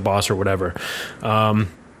 whether it's a boss or whatever.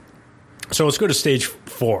 So let's go to stage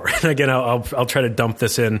 4. And again, I'll try to dump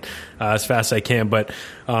this in as fast as I can. But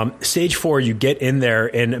stage 4, you get in there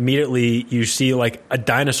and immediately you see like a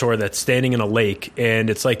dinosaur that's standing in a lake, and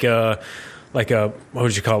it's like a what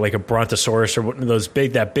would you call it? Like a brontosaurus, or one of those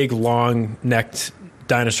big long necked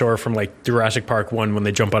dinosaur from like Jurassic Park 1 when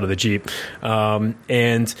they jump out of the Jeep.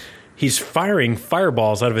 And he's firing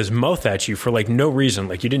fireballs out of his mouth at you for like no reason.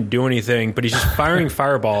 Like you didn't do anything, but he's just firing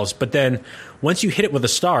fireballs. But then once you hit it with a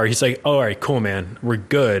star, he's like, oh, all right, cool, man, we're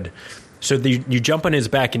good. So you jump on his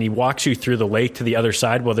back and he walks you through the lake to the other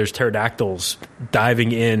side while there's pterodactyls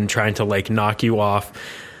diving in, trying to like knock you off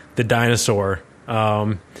the dinosaur.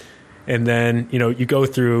 And then, you go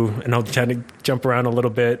through, and I'll kind of jump around a little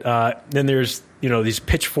bit. Then there's, these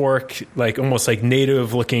pitchfork, like almost like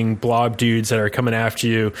native looking blob dudes that are coming after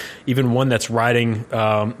you. Even one that's riding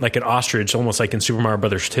like an ostrich, almost like in Super Mario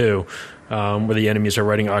Brothers 2, where the enemies are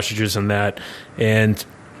riding ostriches and that. And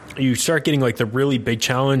you start getting like the really big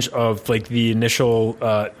challenge of like the initial,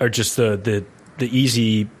 or just the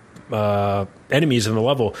easy enemies in the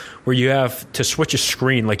level, where you have to switch a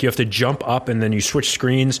screen. Like you have to jump up and then you switch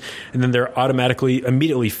screens, and then they're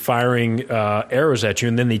immediately firing arrows at you,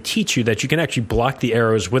 and then they teach you that you can actually block the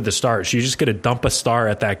arrows with the stars. So you just got to dump a star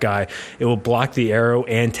at that guy. It will block the arrow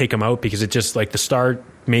and take him out, because it just like the star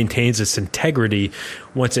maintains its integrity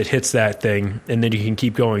once it hits that thing, and then you can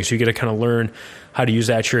keep going. So you got to kind of learn how to use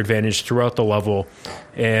that to your advantage throughout the level.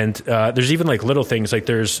 And there's even like little things, like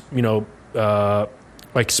there's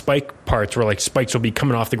like spike parts where like spikes will be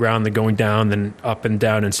coming off the ground, then going down, then up and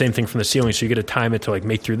down, and same thing from the ceiling. So you get to time it to like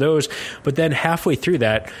make through those. But then halfway through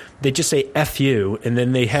that, they just say F you, and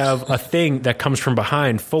then they have a thing that comes from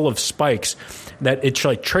behind full of spikes that it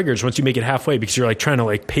like triggers once you make it halfway, because you're like trying to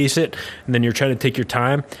like pace it, and then you're trying to take your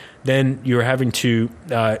time. Then you're having to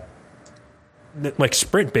like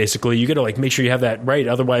sprint basically. You got to like make sure you have that right,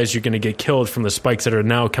 otherwise you're going to get killed from the spikes that are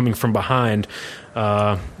now coming from behind.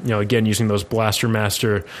 Again, using those Blaster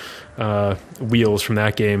Master wheels from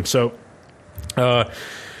that game. So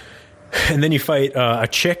and then you fight a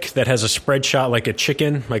chick that has a spread shot like a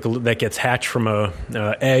chicken, that gets hatched from a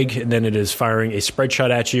egg, and then it is firing a spread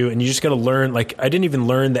shot at you. And you just got to learn. Like, I didn't even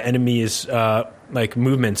learn the enemies like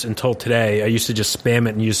movements until today. I used to just spam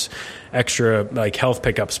it and use extra like health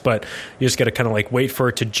pickups, but you just got to kind of like wait for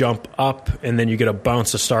it to jump up, and then you got to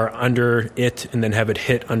bounce a star under it, and then have it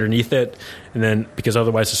hit underneath it, and then because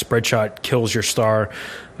otherwise the spread shot kills your star.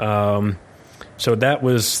 So that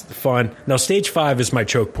was fun. Now stage 5 is my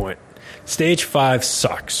choke point. Stage 5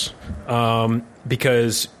 sucks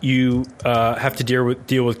because you have to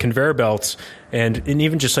deal with conveyor belts, and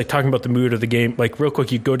even just like talking about the mood of the game, like real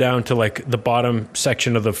quick, you go down to like the bottom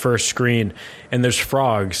section of the first screen, and there's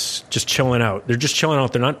frogs just chilling out. They're just chilling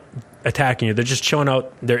out. They're not attacking you. They're just chilling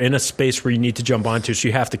out. They're in a space where you need to jump onto, so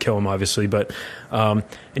you have to kill them, obviously. But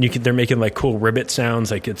they're making like cool ribbit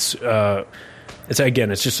sounds. Like it's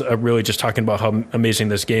just really just talking about how amazing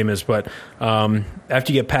this game is. But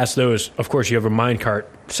after you get past those, of course, you have a minecart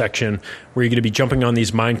section where you're going to be jumping on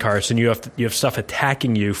these minecarts, and you have stuff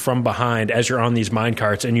attacking you from behind as you're on these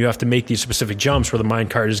minecarts, and you have to make these specific jumps where the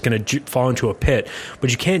minecart is going to fall into a pit. But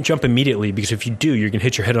you can't jump immediately, because if you do, you're going to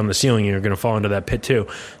hit your head on the ceiling and you're going to fall into that pit too.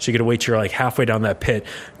 So you're going to wait till you're like halfway down that pit,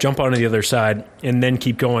 jump onto the other side, and then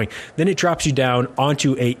keep going. Then it drops you down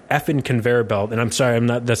onto a effing conveyor belt. And I'm sorry,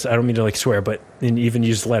 I don't mean to like swear, but and even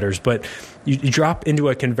use letters, but you drop into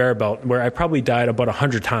a conveyor belt where I probably died about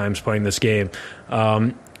 100 times playing this game,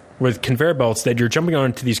 with conveyor belts that you're jumping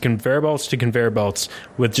onto these conveyor belts to conveyor belts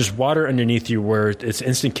with just water underneath you where it's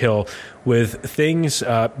instant kill, with things,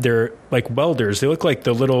 they're like welders. They look like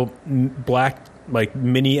the little black like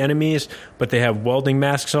mini enemies, but they have welding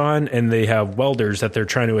masks on, and they have welders that they're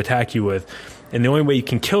trying to attack you with. And the only way you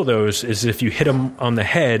can kill those is if you hit them on the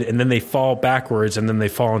head, and then they fall backwards, and then they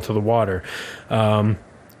fall into the water.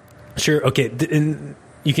 Sure, okay, and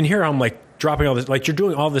you can hear how I'm like dropping all this, like you're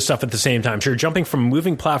doing all this stuff at the same time. So you're jumping from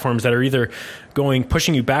moving platforms that are either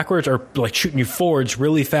pushing you backwards or like shooting you forwards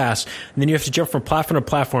really fast. And then you have to jump from platform to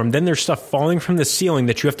platform. Then there's stuff falling from the ceiling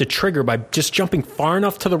that you have to trigger by just jumping far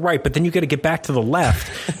enough to the right, but then you got to get back to the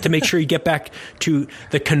left to make sure you get back to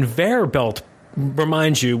the conveyor belt,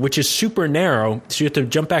 reminds you, which is super narrow. So you have to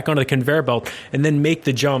jump back onto the conveyor belt and then make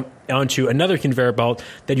the jump onto another conveyor belt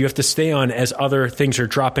that you have to stay on as other things are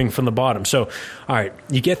dropping from the bottom. So, all right,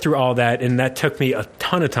 you get through all that, and that took me a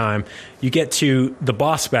ton of time. You get to the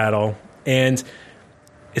boss battle, and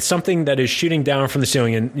it's something that is shooting down from the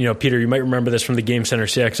ceiling. And, Peter, you might remember this from the Game Center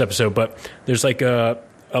CX episode, but there's like a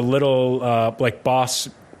little like boss,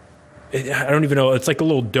 I don't even know, it's like a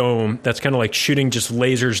little dome that's kind of like shooting just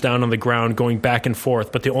lasers down on the ground, going back and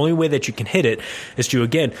forth. But the only way that you can hit it is to,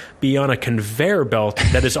 again, be on a conveyor belt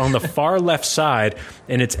that is on the far left side,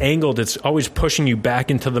 and it's angled. It's always pushing you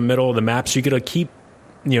back into the middle of the map. So you got to keep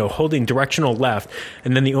holding directional left.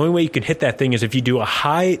 And then the only way you can hit that thing is if you do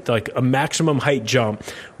a maximum height jump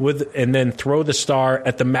and then throw the star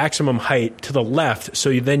at the maximum height to the left.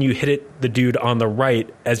 So then you hit the dude on the right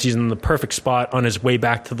as he's in the perfect spot on his way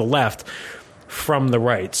back to the left from the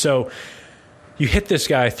right. So you hit this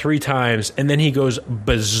guy 3 times, and then he goes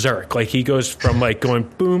berserk. Like he goes from like going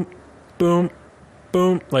boom, boom,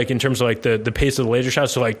 boom, like in terms of like the pace of the laser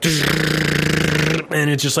shots. So like, and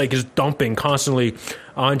it's just like is dumping constantly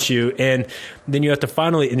onto you, and then you have to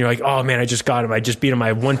finally, and you're like, oh man, I just got him. I just beat him. I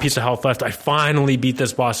have 1 piece of health left. I finally beat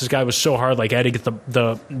this boss. This guy was so hard. Like I had to get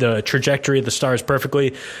the trajectory of the stars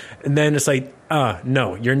perfectly, and then it's like,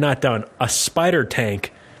 no, you're not done. A spider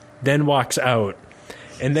tank then walks out,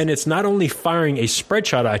 and then it's not only firing a spread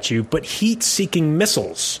shot at you, but heat-seeking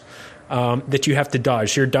missiles. That you have to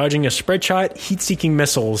dodge. So you're dodging a spread shot, heat-seeking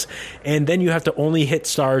missiles, and then you have to only hit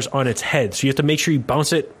stars on its head. So you have to make sure you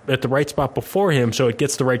bounce it at the right spot before him so it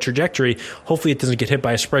gets the right trajectory. Hopefully it doesn't get hit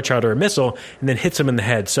by a spread shot or a missile, and then hits him in the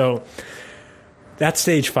head. So that's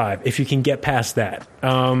stage 5, if you can get past that.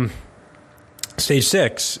 Stage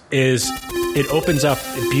 6 is, it opens up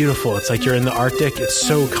beautiful. It's like you're in the Arctic. It's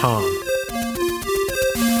so calm.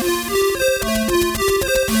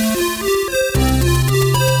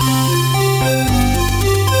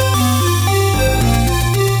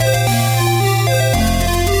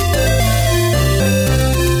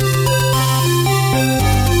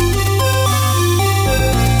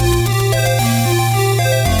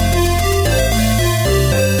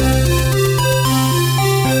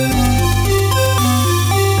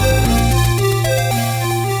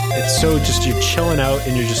 So just you're chilling out,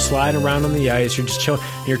 and you're just sliding around on the ice. You're just chilling.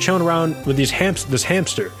 You're chilling around with this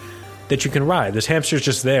hamster that you can ride. This hamster's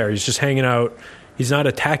just there. He's just hanging out. He's not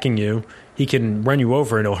attacking you. He can run you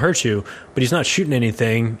over and he'll hurt you, but he's not shooting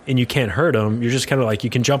anything and you can't hurt him. You're just kind of like, you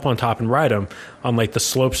can jump on top and ride him on like the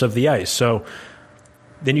slopes of the ice. So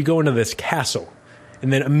then you go into this castle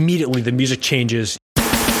and then immediately the music changes.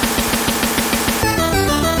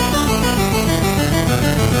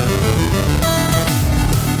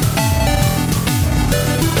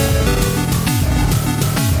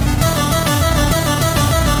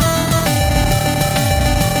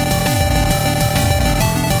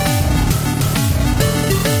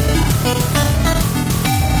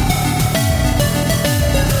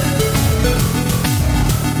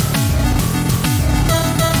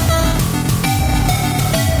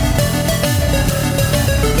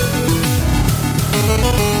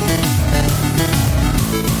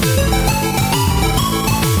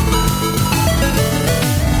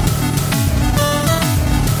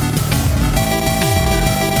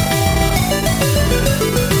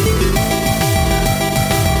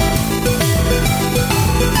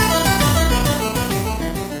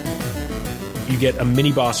 Get a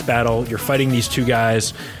mini boss battle. You're fighting these two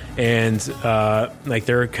guys, and like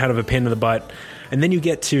they're kind of a pain in the butt. And then you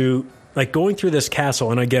get to like going through this castle.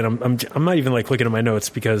 And again, I'm not even like looking at my notes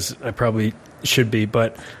because I probably should be,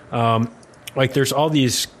 but like there's all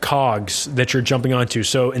these cogs that you're jumping onto.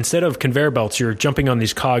 So instead of conveyor belts, you're jumping on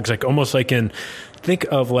these cogs, like almost like think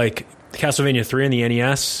of like Castlevania 3 in the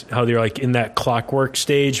NES, how they're like in that clockwork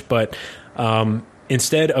stage, but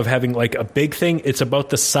instead of having like a big thing, it's about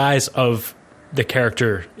the size of the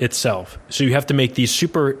character itself. So you have to make these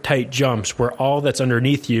super tight jumps where all that's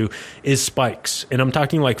underneath you is spikes. And I'm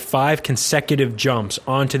talking like 5 consecutive jumps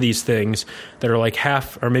onto these things that are like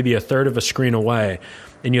half or maybe a third of a screen away.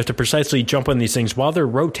 And you have to precisely jump on these things while they're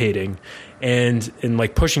rotating and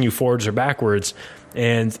like pushing you forwards or backwards.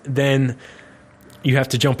 And then you have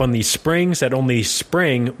to jump on these springs that only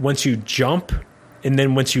spring once you jump. And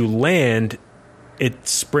then once you land, it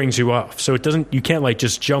springs you off. So you can't like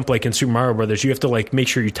just jump like in Super Mario Brothers. You have to like make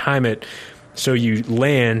sure you time it so you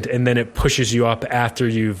land and then it pushes you up after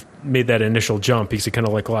you've made that initial jump because it kind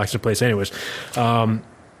of like locks in place anyways.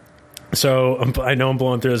 So I know I'm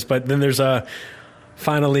blowing through this, but then there's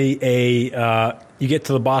finally you get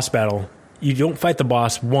to the boss battle. You don't fight the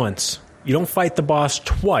boss once. You don't fight the boss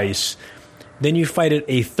twice. Then you fight it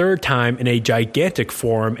a third time in a gigantic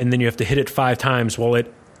form, and then you have to hit it 5 times while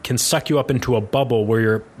it can suck you up into a bubble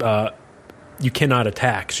where you cannot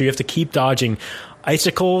attack. So you have to keep dodging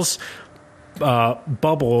icicles,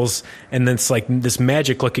 bubbles, and then it's like this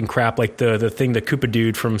magic looking crap like the thing that Koopa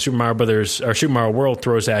Dude from Super Mario Brothers or Super Mario World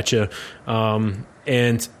throws at you.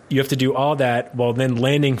 And you have to do all that while then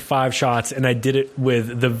landing 5 shots. And I did it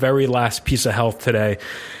with the very last piece of health today.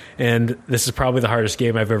 And this is probably the hardest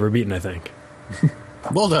game I've ever beaten, I think.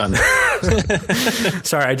 Well done.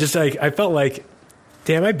 Sorry, I felt like,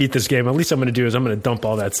 damn, I beat this game. At least I'm going to do is I'm going to dump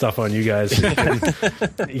all that stuff on you guys.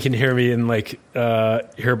 You can hear me and like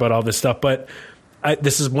hear about all this stuff. But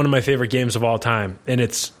this is one of my favorite games of all time, and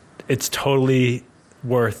it's totally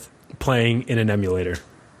worth playing in an emulator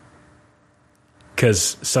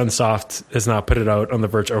because Sunsoft has not put it out on the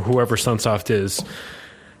virtual, or whoever Sunsoft is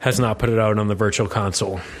has not put it out on the virtual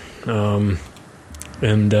console. And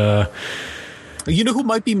you know who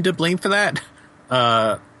might be to blame for that?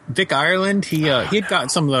 Vic Ireland, he had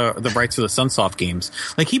got some of the rights to the Sunsoft games.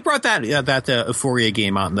 Like he brought that Euphoria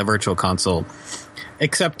game out in the virtual console.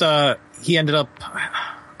 Except he ended up,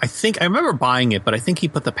 I remember buying it, but I think he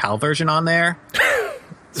put the PAL version on there.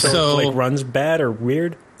 So it like runs bad or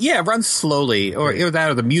weird? Yeah, it runs slowly, or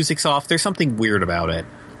the music's off. There's something weird about it.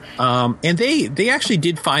 And they actually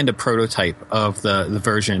did find a prototype of the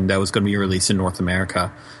version that was going to be released in North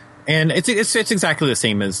America, and it's exactly the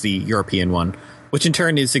same as the European one, which in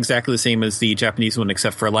turn is exactly the same as the Japanese one,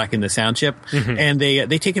 except for lacking the sound chip. Mm-hmm. And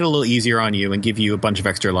they take it a little easier on you and give you a bunch of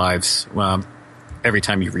extra lives every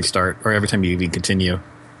time you restart or every time you even continue.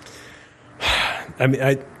 I mean,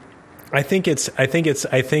 I think.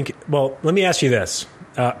 Well, let me ask you this,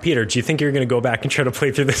 Peter. Do you think you're going to go back and try to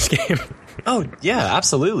play through this game? Oh yeah,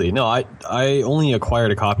 absolutely. No, I only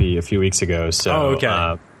acquired a copy a few weeks ago. So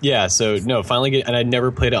okay. Yeah, so no, finally and I'd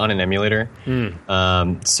never played it on an emulator.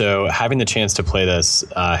 So having the chance to play this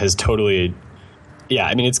has totally,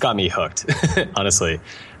 I mean, it's got me hooked. Honestly,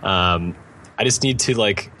 I just need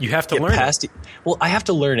to you have to learn past it. Well, I have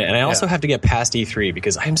to learn it, and I also have to get past E3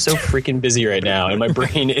 because I'm so freaking busy right now, and my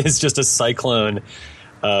brain is just a cyclone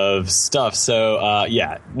of stuff. So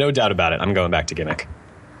no doubt about it, I'm going back to Gimmick.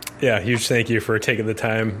 Yeah, huge thank you for taking the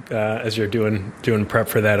time as you're doing prep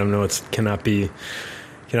for that. I know it cannot be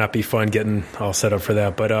cannot be fun getting all set up for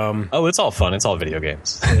that. But it's all fun. It's all video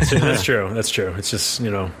games. That's true. It's just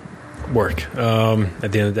work at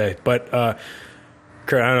the end of the day. But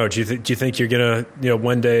Kurt, I don't know. Do you think you're gonna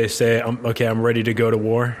one day say I'm ready to go to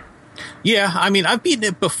war? Yeah, I mean, I've beaten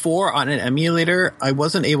it before on an emulator. I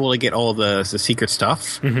wasn't able to get all the secret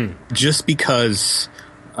stuff just because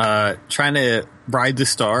trying to ride the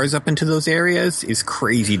stars up into those areas is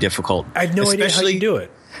crazy difficult. I have no idea how you do it.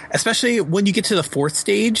 Especially when you get to the fourth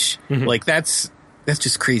stage, like that's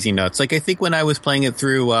just crazy nuts. Like I think when I was playing it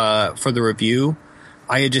through for the review,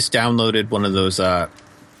 I had just downloaded one of those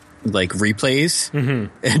like replays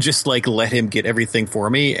and just like let him get everything for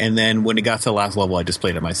me, and then when it got to the last level I just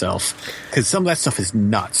played it myself because some of that stuff is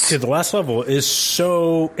nuts. Dude, the last level is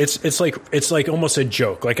so it's like almost a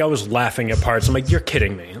joke. Like I was laughing at parts. I'm like, you're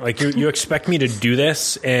kidding me. Like you expect me to do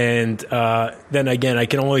this? And then again, I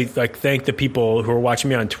can only like thank the people who are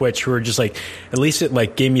watching me on Twitch who are just like, at least it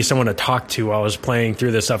like gave me someone to talk to while I was playing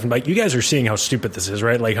through this stuff. And like, you guys are seeing how stupid this is,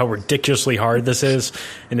 right? Like how ridiculously hard this is,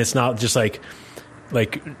 and it's not just like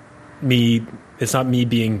me, it's not me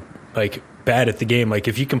being like bad at the game. Like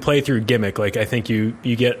if you can play through Gimmick, like I think you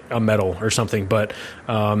get a medal or something. But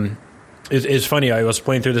it's funny, I was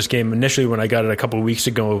playing through this game initially when I got it a couple of weeks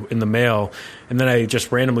ago in the mail, and then I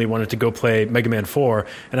just randomly wanted to go play Mega Man 4,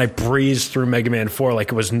 and I breezed through Mega Man 4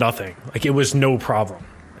 like it was nothing. Like it was no problem.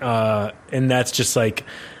 And that's just like,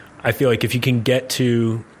 I feel like if you can get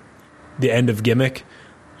to the end of Gimmick,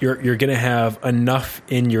 you're going to have enough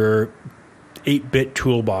in your 8-bit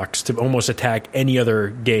toolbox to almost attack any other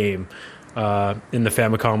game in the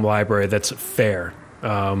Famicom library that's fair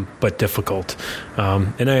but difficult.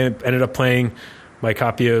 And I ended up playing my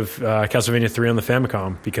copy of Castlevania 3 on the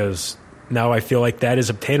Famicom because now I feel like that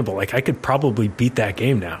is obtainable. Like I could probably beat that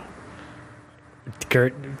game now.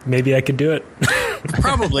 Kurt, maybe I could do it.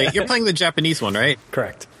 Probably. You're playing the Japanese one, right?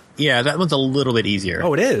 Correct. Yeah, that one's a little bit easier.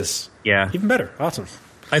 Oh, it is? Yeah. Even better. Awesome.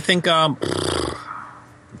 I think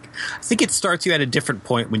it starts you at a different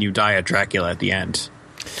point when you die at Dracula at the end.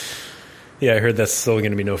 Yeah, I heard that's still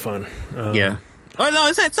going to be no fun. Yeah. Oh, no,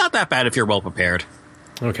 it's not that bad if you're well prepared.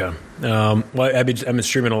 Okay. Well, I've been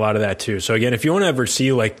streaming a lot of that too. So again, if you want to ever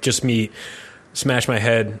see like just me smash my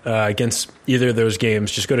head against either of those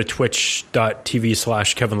games, just go to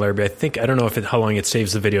twitch.tv/Kevin Larrabee. I don't know how long it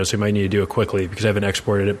saves the video, so you might need to do it quickly because I haven't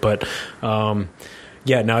exported it. But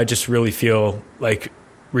yeah, now I just really feel like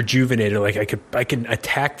rejuvenated. Like I can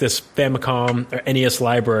attack this Famicom or NES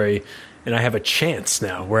library, and I have a chance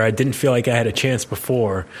now where I didn't feel like I had a chance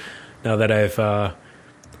before. Now that I've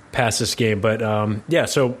passed this game, but yeah.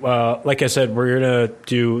 So like I said, we're gonna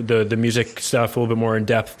do the music stuff a little bit more in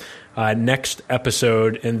depth next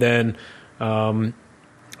episode, and then I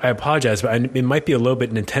apologize, but it might be a little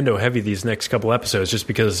bit Nintendo heavy these next couple episodes, just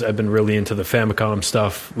because I've been really into the Famicom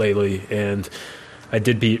stuff lately, and I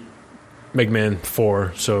did beat Mega Man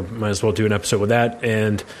 4, so might as well do an episode with that.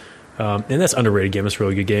 And that's underrated game. It's a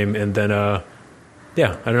really good game. And then,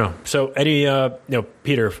 yeah, I don't know. So,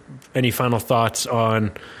 Peter, any final thoughts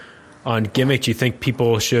on Gimmick? Do you think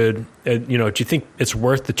people should, do you think it's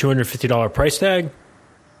worth the $250 price tag?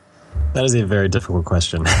 That is a very difficult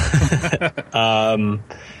question.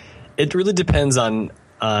 It really depends on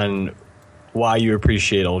why you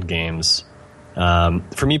appreciate old games.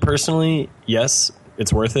 For me personally, yes,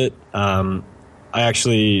 it's worth it. It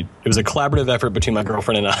was a collaborative effort between my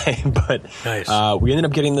girlfriend and I, but nice. We ended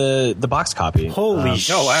up getting the box copy. Holy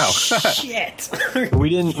oh wow. Shit. we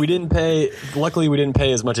didn't pay, luckily we didn't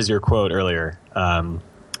pay as much as your quote earlier.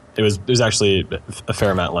 It was actually a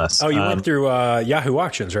fair amount less. Oh, you went through Yahoo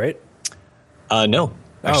Auctions, right? No,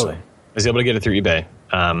 actually. I was able to get it through eBay.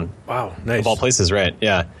 Wow, nice. Of all places, right,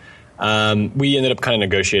 yeah. We ended up kind of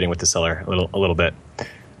negotiating with the seller a little bit.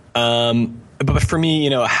 But for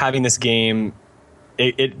me, having this game,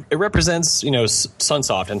 it represents,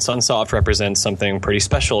 Sunsoft, and Sunsoft represents something pretty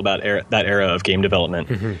special about that era of game development.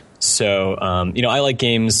 Mm-hmm. So, I like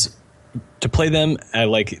games to play them. I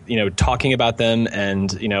like, talking about them,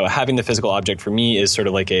 and, having the physical object for me is sort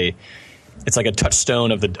of like it's like a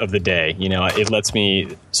touchstone of the day. It lets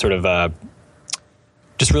me sort of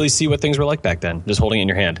just really see what things were like back then, just holding it in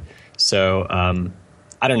your hand. So,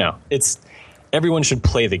 I don't know. Everyone should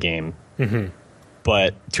play the game. Mm-hmm.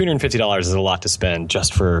 But $250 is a lot to spend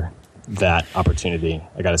just for that opportunity,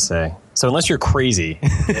 I got to say. So unless you're crazy,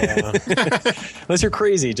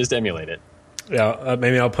 just emulate it. Yeah,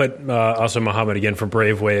 maybe I'll put also Muhammad again from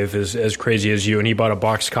Brave Wave is as crazy as you, and he bought a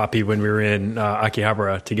box copy when we were in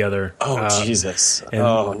Akihabara together. Oh Jesus!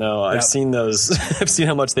 Oh no, I've seen those. I've seen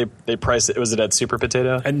how much they price it. Was it at Super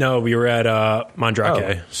Potato? No, we were at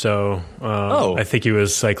Mandrake. So I think he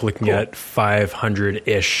was like looking at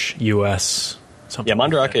 500-ish US. Yeah,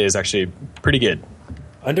 Mandrake is actually pretty good.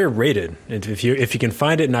 Underrated. If you can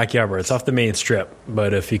find it in Akihabara, it's off the main strip.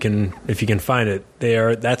 But if you can find it,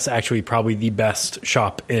 that's actually probably the best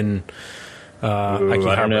shop in Akihabara.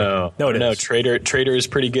 I don't know. No, it is. Trader is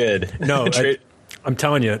pretty good. No, I'm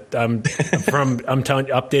telling you, I'm telling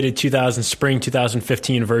you, updated spring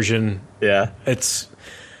 2015 version. Yeah, it's.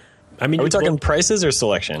 I mean, are we talking prices or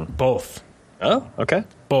selection? Both. Oh, okay.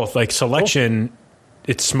 Both. Like selection, cool.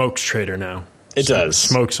 It smokes Trader now. It does.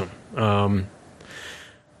 Smokes them.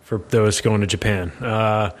 For those going to Japan.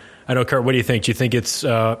 I know, Kurt, what do you think? Do you think it's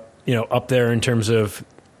up there in terms of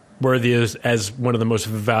worthy as one of the most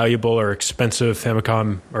valuable or expensive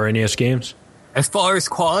Famicom or NES games? As far as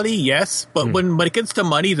quality, yes, but when it gets to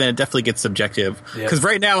money, then it definitely gets subjective. Because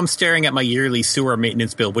right now I'm staring at my yearly sewer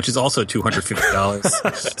maintenance bill, which is also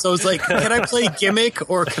 $250. So it's like, can I play Gimmick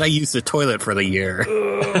or can I use the toilet for the year?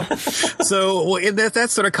 So in that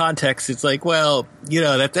sort of context, it's like, well,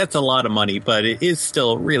 that's a lot of money, but it is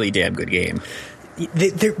still a really damn good game.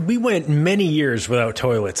 We went many years without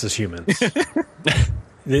toilets as humans.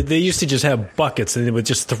 They used to just have buckets and they would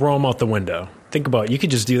just throw them out the window. Think about it. You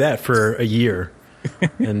could just do that for a year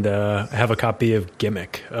and have a copy of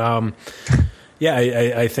Gimmick. I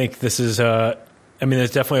think this is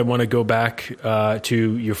there's definitely, I want to go back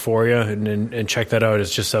to Euphoria and check that out.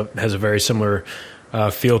 It's just has a very similar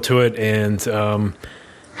feel to it. And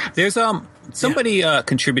there's somebody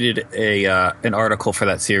contributed an article for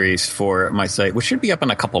that series for my site, which should be up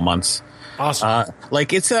in a couple months. Awesome.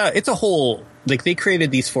 It's a whole, like, they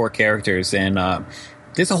created these 4 characters, and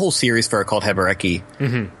there's a whole series for it called Hebereki.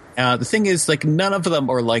 Mm-hmm. The thing is, like, none of them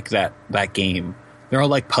are like that game. They're all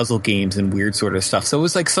like puzzle games and weird sort of stuff. So it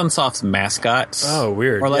was like Sunsoft's mascots. Oh,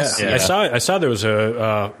 weird. Or less. Yeah. I saw there was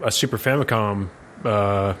a Super Famicom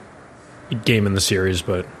game in the series,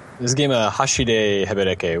 but this game, Hashide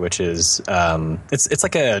Hebereki, which is it's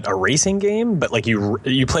like a racing game, but like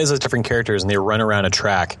you play as those different characters and they run around a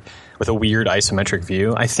track with a weird isometric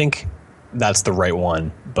view. I think that's the right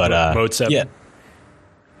one, but Mode 7? Yeah.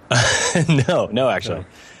 No, actually,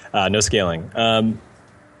 no scaling. I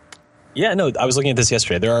was looking at this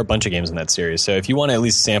yesterday. There are a bunch of games in that series, so if you want to at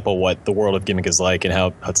least sample what the world of Gimmick is like and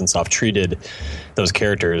how Hudson Soft treated those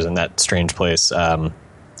characters in that strange place,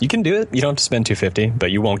 you can do it. You don't have to spend $250,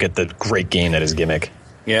 but you won't get the great game that is Gimmick.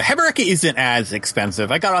 Yeah, Hebereki isn't as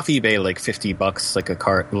expensive. I got off eBay like $50, like a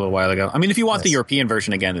cart a little while ago. I mean, if you want the European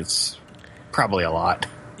version again, it's probably a lot.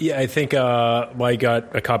 Yeah, I think I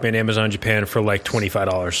got a copy on Amazon Japan for like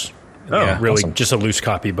 $25. Oh, really, awesome. Just a loose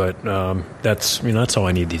copy, but that's all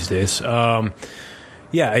I need these days. I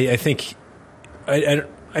think,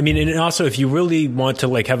 I mean, and also if you really want to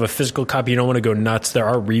like have a physical copy, you don't want to go nuts. There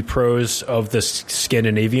are repros of the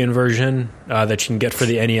Scandinavian version that you can get for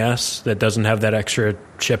the NES that doesn't have that extra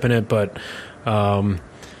chip in it, but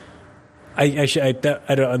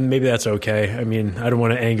maybe that's okay. I mean, I don't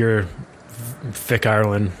want to anger Vic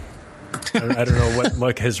Ireland. I don't know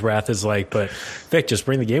what his wrath is like, but Vic, just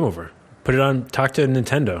bring the game over. Put it on, talk to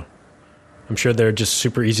Nintendo. I'm sure they're just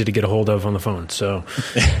super easy to get a hold of on the phone. So,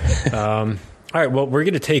 all right, well, we're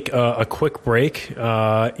going to take a quick break.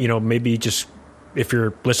 Maybe just if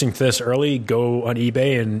you're listening to this early, go on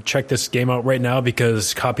eBay and check this game out right now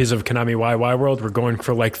because copies of Konami YY World were going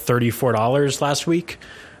for like $34 last week,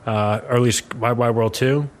 or at least YY World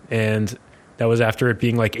 2. And that was after it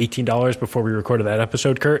being like $18 before we recorded that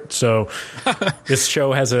episode, Kurt. So this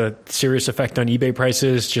show has a serious effect on eBay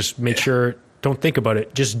prices. Just make sure, don't think about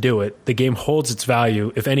it. Just do it. The game holds its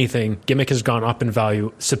value. If anything, Gimmick has gone up in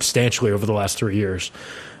value substantially over the last 3 years.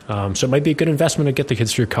 So it might be a good investment to get the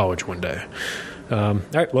kids through college one day. All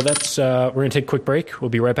right, well, we're going to take a quick break. We'll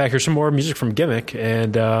be right back. Here's some more music from Gimmick.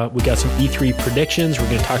 And we got some E3 predictions. We're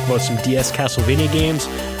going to talk about some DS Castlevania games.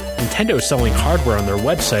 Nintendo selling hardware on their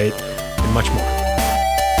website. And much more.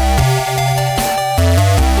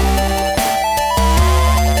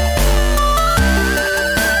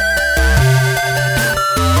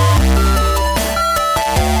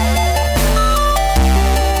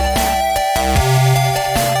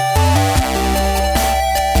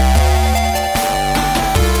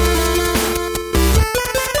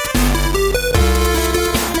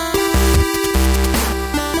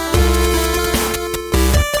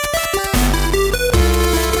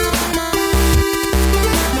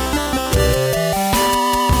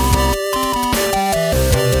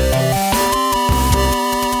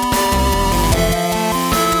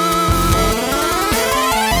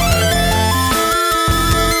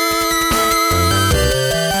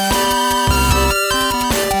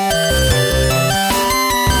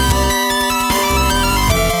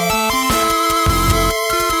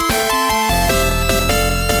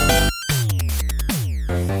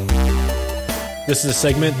 This is a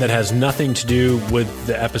segment that has nothing to do with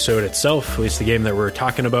the episode itself, at least the game that we're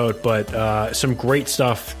talking about, but some great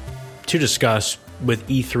stuff to discuss with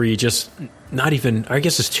E3. Just not even, I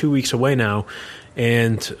guess it's 2 weeks away now.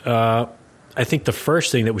 And I think the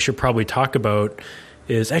first thing that we should probably talk about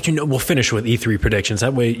is, actually, no, we'll finish with E3 predictions.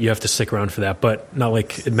 That way you have to stick around for that, but not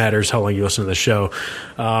like it matters how long you listen to the show.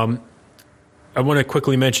 I want to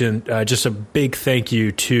quickly mention just a big thank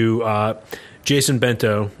you to Jason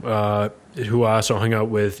Bento, who I also hung out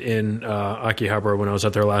with in Akihabara when I was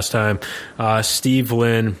out there last time, Steve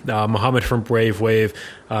Lynn, Mohammed from Brave Wave,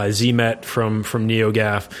 Zmet from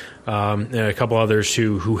NeoGaf, and a couple others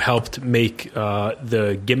who helped make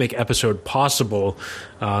the Gimmick episode possible,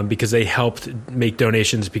 because they helped make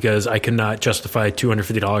donations, because I could not justify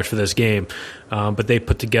 $250 for this game, but they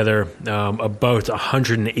put together about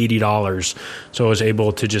 $180, so I was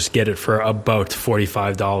able to just get it for about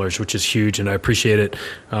 $45, which is huge, and I appreciate it.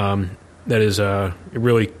 That is a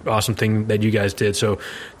really awesome thing that you guys did. So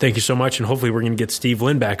thank you so much, and hopefully we're going to get Steve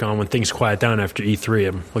Lynn back on when things quiet down after E3.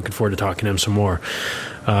 I'm looking forward to talking to him some more.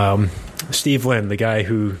 Steve Lynn, the guy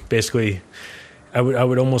who basically, I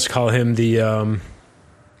would almost call him the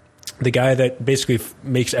guy that basically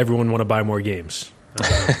makes everyone want to buy more games.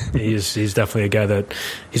 He's definitely a guy that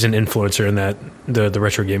he's an influencer in that the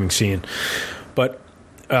retro gaming scene. But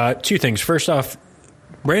two things. First off,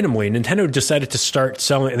 randomly, Nintendo decided to start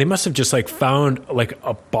selling. They must have just found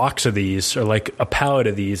a box of these, or a pallet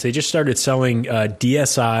of these. They just started selling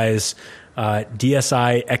DSIs,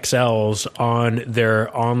 DSi XLs on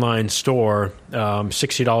their online store.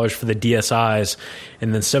 $60 for the DSIs,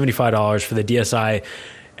 and then $75 for the DSi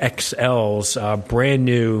XLs, brand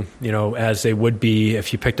new. As they would be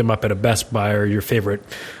if you picked them up at a Best Buy or your favorite,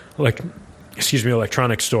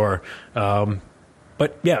 electronics store.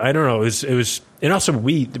 But yeah, I don't know. It was, and also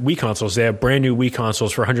Wii consoles. They have brand new Wii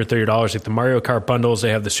consoles for $130, like the Mario Kart bundles. They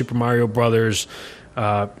have the Super Mario Brothers,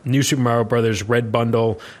 new Super Mario Brothers Red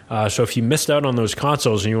bundle. So if you missed out on those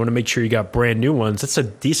consoles and you want to make sure you got brand new ones, that's a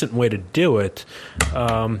decent way to do it,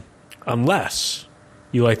 unless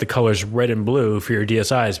you like the colors red and blue for your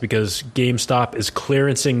DSIs, because GameStop is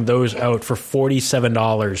clearancing those out for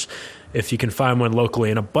 $47. If you can find one locally,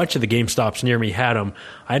 and a bunch of the GameStops near me had them.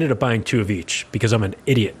 I ended up buying two of each because I'm an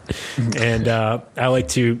idiot. And I like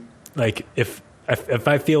to, if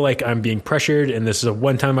I feel like I'm being pressured and this is a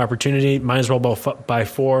one-time opportunity, might as well buy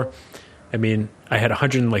four. I mean, I had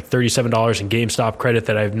 $137 in GameStop credit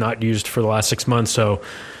that I've not used for the last 6 months, so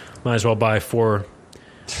might as well buy four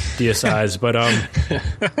DSIs. But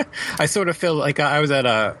I sort of feel like I was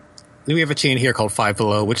at we have a chain here called Five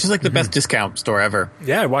Below, which is the best discount store ever.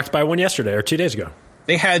 Yeah, I walked by one yesterday or 2 days ago.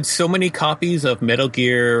 They had so many copies of Metal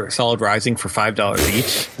Gear Solid Rising for $5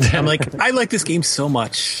 each. I'm like, I like this game so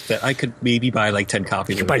much that I could maybe buy 10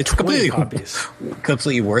 copies. You could buy it's 20 copies.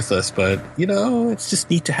 Completely worthless, but it's just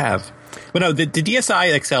neat to have. But no, the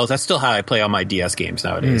DSi XLs, that's still how I play on my DS games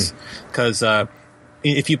nowadays. Because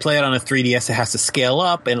if you play it on a 3DS, it has to scale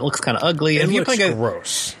up, and it looks kind of ugly. It looks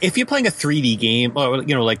gross. If you're playing a 3D game, or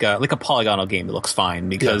like a polygonal game, it looks fine,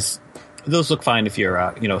 because those look fine if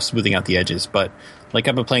you're smoothing out the edges. But I've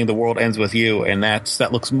been playing The World Ends With You, and that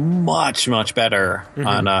looks much, much better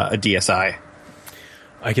on a DSi.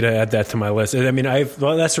 I could add that to my list. I mean,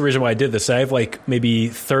 that's the reason why I did this. I have maybe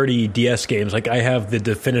 30 DS games. I have the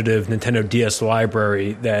definitive Nintendo DS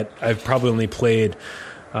library that I've probably only played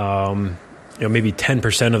maybe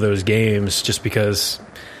 10% of those games, just because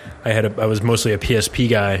I was mostly a PSP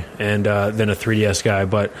guy and then a 3DS guy.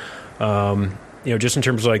 But just in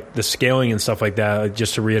terms of the scaling and stuff like that,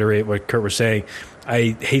 just to reiterate what Kurt was saying,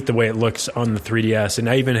 I hate the way it looks on the 3DS, and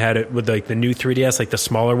I even had it with the new 3DS, the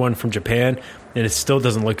smaller one from Japan, and it still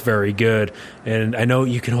doesn't look very good. And I know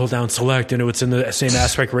you can hold down select, and it's in the same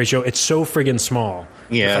aspect ratio. It's so friggin' small.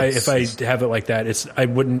 Yeah. If I have it like that, I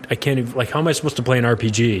can't even, how am I supposed to play an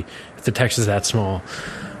RPG if the text is that small?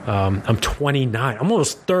 I'm 29. I'm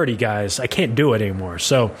almost 30, guys. I can't do it anymore.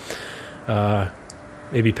 So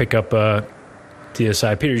maybe pick up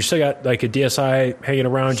DSi. Peter, you still got a DSi hanging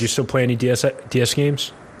around? Do you still play any DS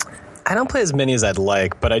games? I don't play as many as I'd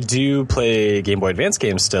like, but I do play Game Boy Advance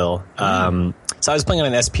games still. So I was playing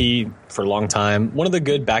on an SP for a long time. One of the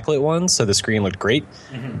good backlit ones, so the screen looked great.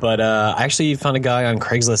 But I actually found a guy on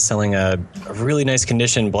Craigslist selling a really nice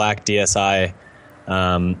condition black DSi,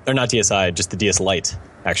 or not DSi, just the DS Lite,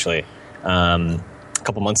 actually, a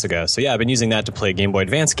couple months ago. So yeah, I've been using that to play Game Boy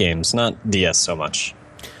Advance games, not DS so much.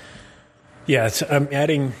 Yeah, I'm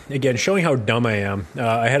adding, again, showing how dumb I am.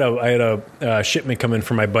 I had a shipment come in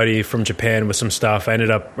from my buddy from Japan with some stuff. I ended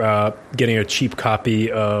up getting a cheap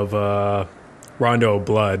copy of Rondo of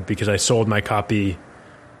Blood because I sold my copy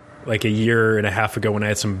like a year and a half ago when I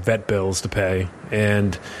had some vet bills to pay,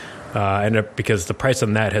 and I ended up, because the price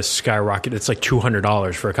on that has skyrocketed. It's like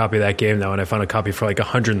 $200 for a copy of that game now, and I found a copy for like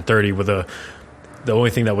 $130 with the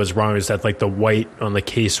only thing that was wrong is that like the white on the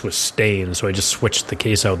case was stained, so I just switched the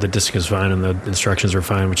case out. The disc is fine and the instructions are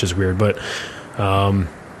fine, which is weird. But I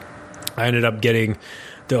ended up getting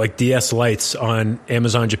the like DS lights on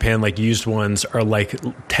Amazon Japan, like used ones are like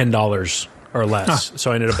 $10 or less.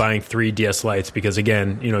 So I ended up buying 3 DS lights because,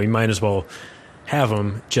 again, you might as well have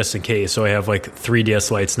them just in case. So I have like 3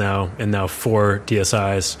 DS lights now and now 4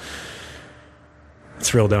 DSIs.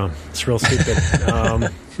 It's real dumb. It's real stupid.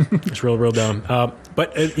 It's real dumb.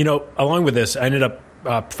 But along with this, I ended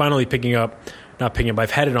up finally not picking up, I've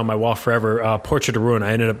had it on my wall forever, Portrait of Ruin.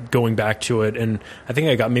 I ended up going back to it, and I think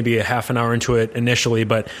I got maybe a half an hour into it initially,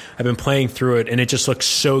 but I've been playing through it, and it just looks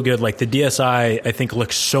so good. Like the DSi, I think,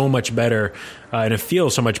 looks so much better, and it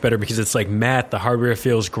feels so much better because it's like matte. The hardware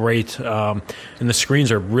feels great, and the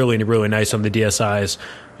screens are really, really nice on the DSIs.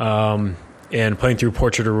 And playing through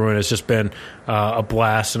Portrait of Ruin has just been a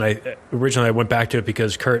blast. And I went back to it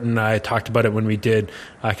because Kurt and I talked about it when we did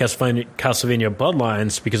Castlevania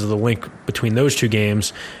Bloodlines, because of the link between those 2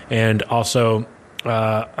 games. And also,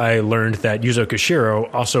 I learned that Yuzo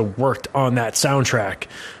Koshiro also worked on that soundtrack.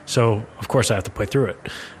 So, of course, I have to play through it.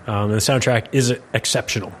 And the soundtrack is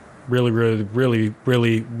exceptional. Really, really, really,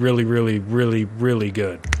 really, really, really, really, really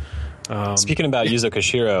good. Speaking about Yuzo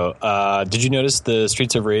Koshiro, did you notice the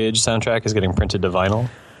Streets of Rage soundtrack is getting printed to vinyl?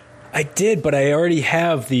 I did, but I already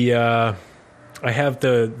have the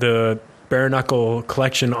Bare Knuckle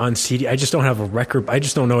collection on CD. I just don't have a record. I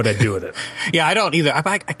just don't know what I'd do with it. Yeah, I don't either.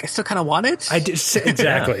 I still kind of want it. I did,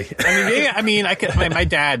 exactly. My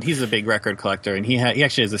dad, he's a big record collector, and he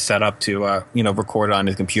actually has a setup to record on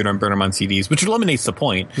his computer and burn them on CDs, which eliminates the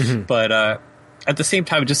point. Mm-hmm. But at the same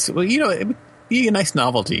time, it would be a nice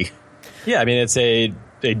novelty. Yeah, I mean, it's a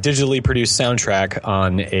digitally produced soundtrack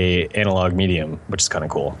on a analog medium, which is kind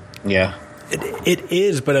of cool. Yeah. It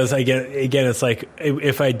is, but as again, it's like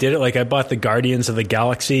if I did it, like I bought the Guardians of the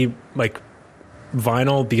Galaxy like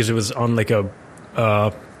vinyl because it was on like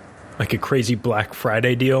a crazy Black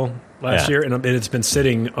Friday deal last year, and it's been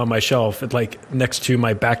sitting on my shelf like next to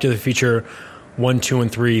my Back to the Future 1, 2,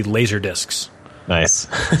 and 3 laser discs. Nice.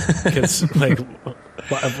 Because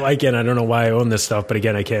again, I don't know why I own this stuff, but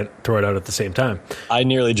again, I can't throw it out at the same time. I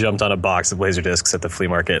nearly jumped on a box of Laserdiscs at the flea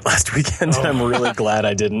market last weekend. Oh. I'm really glad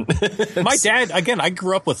I didn't. My dad, again, I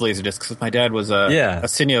grew up with Laserdiscs because my dad was a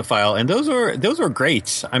cinephile, and those were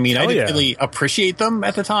great. I mean, I didn't really appreciate them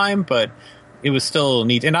at the time, but it was still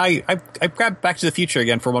neat. And I grabbed Back to the Future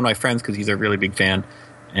again for one of my friends because he's a really big fan.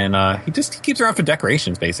 And he keeps around for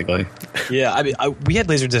decorations, basically. Yeah, I mean, we had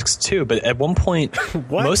Laserdiscs too, but at one point,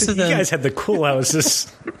 most of them... You guys had the cool houses.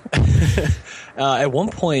 At one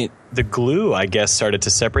point, the glue, I guess, started to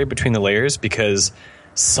separate between the layers because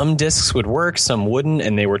some discs would work, some wouldn't,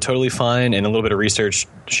 and they were totally fine. And a little bit of research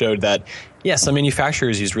showed that, some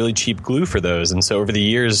manufacturers use really cheap glue for those. And so over the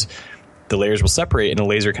years, the layers will separate and a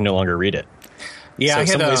laser can no longer read it. Yeah,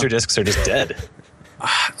 so some Laserdiscs are just dead.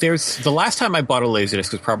 The last time I bought a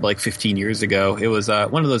Laserdisc was probably like 15 years ago. It was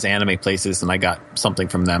one of those anime places, and I got something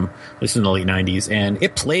from them. This was in the late 90s, and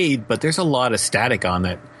it played, but there's a lot of static on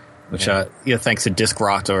it, which thanks to disc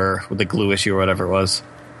rot or the glue issue or whatever it was.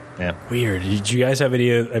 Yeah, weird. Did you guys have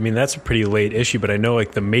any? I mean, that's a pretty late issue, but I know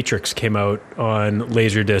like the Matrix came out on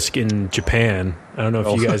Laserdisc in Japan. I don't know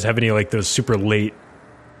if you guys have any like those super late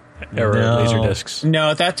era Laserdiscs. No,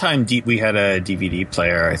 at that time we had a DVD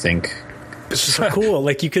player, I think. This is so cool.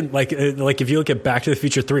 Like you can like if you look at Back to the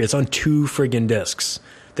Future 3, it's on 2 friggin' discs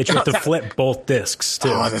that you have to flip both discs too.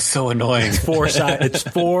 Oh, that's so annoying. It's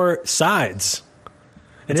 4 sides.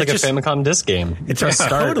 And it's like a Famicom disc game. It's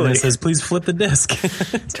totally. And it says, "Please flip the disc."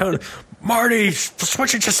 Totally. Marty,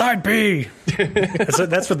 switch it to side B.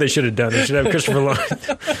 That's what they should have done. They should have Christopher Lloyd.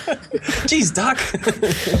 Jeez, Doc.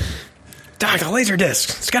 Doc, a laser disc.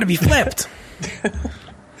 It's got to be flipped.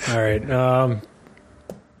 All right.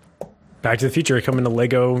 Back to the Future coming to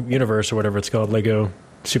Lego Universe or whatever it's called. Lego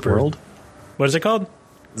Super World? What is it called?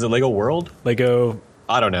 Is it Lego World? Lego...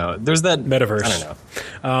 I don't know. There's that... Metaverse. I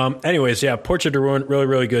don't know. Anyways, Portrait of Ruin, really,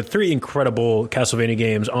 really good. 3 incredible Castlevania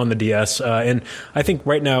games on the DS. And I think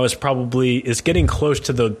right now is getting close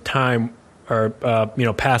to the time or,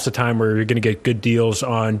 past the time where you're going to get good deals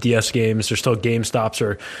on DS games. There's still GameStops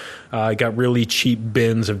or... got really cheap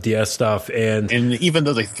bins of DS stuff, and even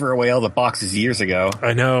though they threw away all the boxes years ago,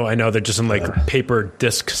 I know they're just in like paper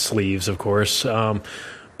disc sleeves, of course.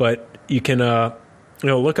 But you can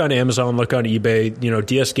look on Amazon, look on eBay.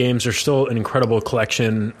 DS games are still an incredible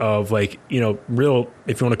collection of real,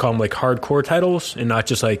 if you want to call them like hardcore titles and not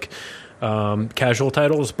just like casual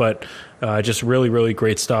titles, but just really, really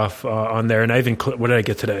great stuff on there. And I even what did I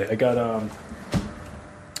get today? I got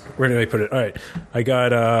where did I put it? All right, I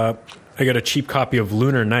got a cheap copy of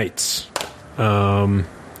Lunar Nights,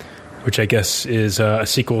 which I guess is a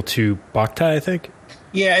sequel to Boktai, I think.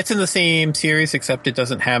 Yeah, it's in the same series, except it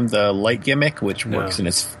doesn't have the light gimmick, which works in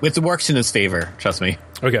his favor. Trust me.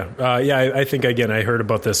 Okay. I think again I heard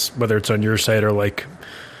about this, whether it's on your site or like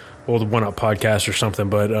old One Up podcast or something.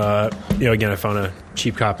 But again, I found a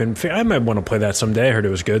cheap copy, and I might want to play that someday. I heard it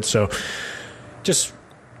was good, so this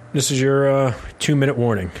is your 2-minute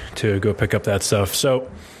warning to go pick up that stuff.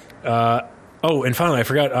 So. And finally, I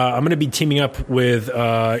forgot. I'm going to be teaming up with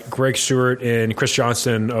Greg Stewart and Chris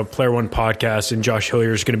Johnston of Player One Podcast, and Josh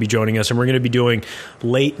Hillier is going to be joining us. And we're going to be doing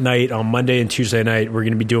late night on Monday and Tuesday night. We're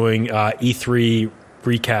going to be doing E3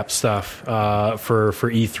 recap stuff for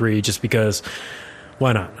E3, just because.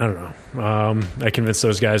 Why not? I don't know. I convinced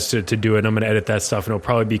those guys to do it. I'm going to edit that stuff, and it'll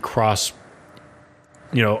probably be cross,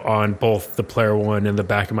 on both the Player One and the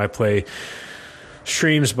Back of My Play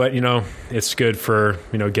streams, but it's good for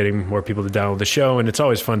getting more people to download the show, and it's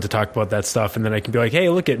always fun to talk about that stuff. And then I can be like, hey,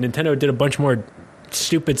 look, Nintendo did a bunch more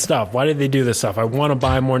stupid stuff. Why did they do this stuff? I want to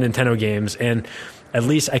buy more Nintendo games, and at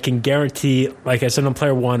least I can guarantee, like I said on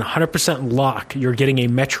Player One, 100% lock. You're getting a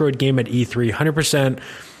Metroid game at E3, 100%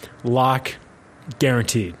 lock,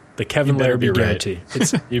 guaranteed. The Kevin Larrabee guarantee.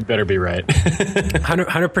 You better be right.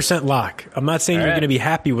 100% lock. I'm not saying you're going to be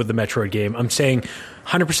happy with the Metroid game. I'm saying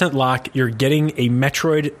 100% lock. You're getting a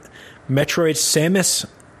Metroid Samus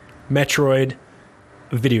Metroid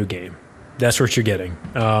video game. That's what you're getting.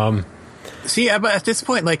 See, but at this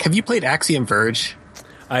point, have you played Axiom Verge?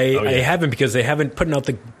 I haven't, because they haven't put out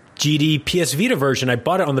the GD PS Vita version. I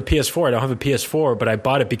bought it on the PS4. I don't have a PS4, but I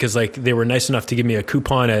bought it because they were nice enough to give me a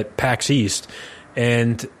coupon at PAX East,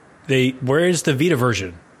 and where is the Vita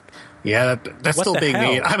version? Yeah, that's still being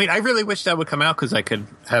made. I mean, I really wish that would come out because I could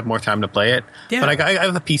have more time to play it. Yeah. But I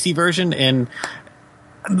have the PC version, and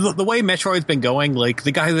the way Metroid's been going,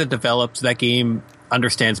 the guy that develops that game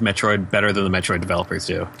understands Metroid better than the Metroid developers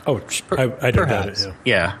do. Oh, I don't doubt it.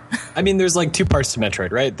 Yeah. I mean, there's 2 parts to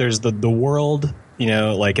Metroid, right? There's the world,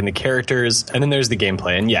 and the characters, and then there's the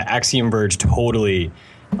gameplay. And yeah, Axiom Verge totally,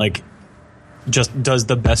 just does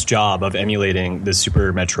the best job of emulating the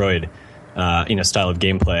Super Metroid, style of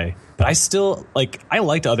gameplay. But I still I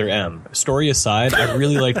liked Other M. Story aside, I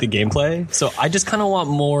really like the gameplay. So I just kind of want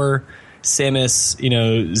more Samus,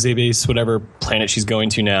 Zebes, whatever planet she's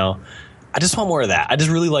going to now. I just want more of that. I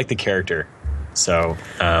just really like the character. So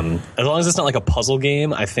as long as it's not a puzzle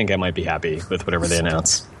game, I think I might be happy with whatever they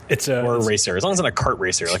announce. Or a racer, as long as it's not a kart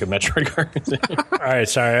racer, like a Metroid kart. All right,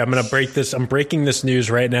 sorry, I'm going to break this. I'm breaking this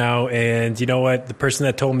news right now, and you know what? The person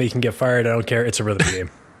that told me can get fired. I don't care. It's a rhythm game.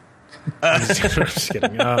 I'm just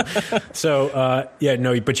kidding. But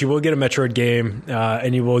you will get a Metroid game,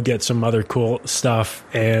 and you will get some other cool stuff.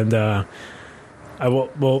 And I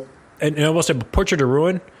will say, Portrait of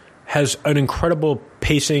Ruin has an incredible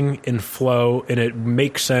pacing and flow, and it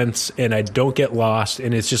makes sense, and I don't get lost,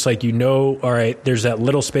 and it's just all right, there's that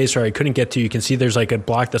little space where I couldn't get to. You can see there's a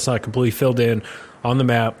block that's not completely filled in on the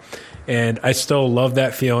map, and I still love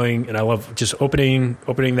that feeling, and I love just opening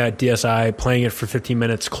that DSi, playing it for 15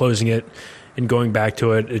 minutes, closing it, and going back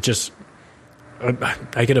to it. It just,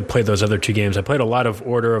 I get to play those other 2 games. I played a lot of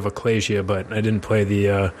Order of Ecclesia, but I didn't play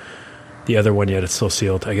the other one yet. It's still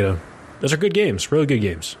sealed. Those are good games, really good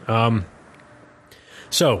games.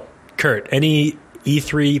 So, Kurt, any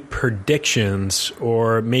E3 predictions,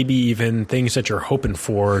 or maybe even things that you're hoping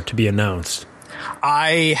for to be announced?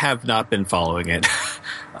 I have not been following it.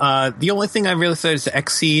 The only thing I really said is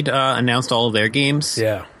Xseed announced all of their games.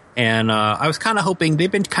 Yeah. And I was kind of hoping,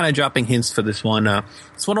 they've been kind of dropping hints for this one.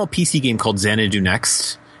 It's one old PC game called Xanadu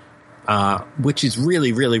Next, which is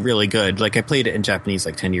really, really, really good. I played it in Japanese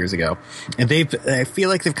 10 years ago. And I feel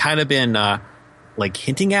like they've kind of been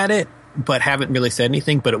hinting at it, but haven't really said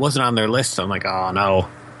anything. But it wasn't on their list, so I'm like, oh no.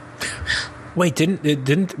 Wait,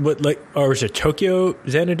 or is it Tokyo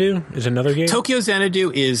Xanadu? Is another game? Tokyo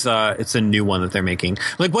Xanadu is it's a new one that they're making.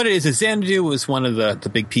 What it is Xanadu was one of the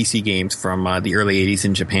big PC games from the early 80s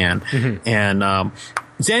in Japan. Mm-hmm. And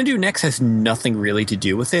Xanadu Next has nothing really to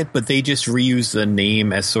do with it, but they just reused the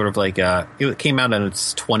name as sort of it came out on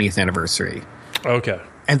its 20th anniversary. Okay.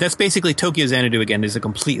 And that's basically Tokyo Xanadu again is a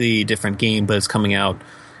completely different game, but it's coming out,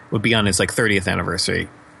 would be on its 30th anniversary.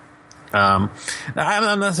 I'm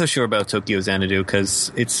not so sure about Tokyo Xanadu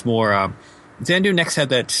because it's more Xanadu Next had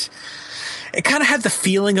that, it kind of had the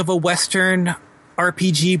feeling of a Western,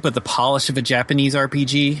 RPG, but the polish of a Japanese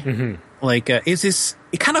RPG. Mm-hmm. Like,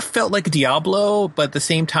 it kind of felt like Diablo, but at the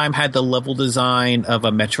same time had the level design of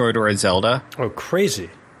a Metroid or a Zelda. Oh,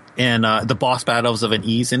 crazy. And the boss battles of an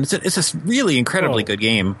Ys, and it's a really incredibly good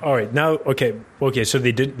game. All right, now, okay, so so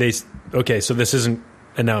this isn't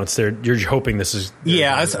announced. You're hoping this is...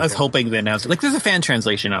 Yeah, I was hoping they announced it. Like, there's a fan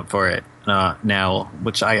translation up for it now,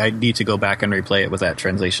 which I need to go back and replay it with that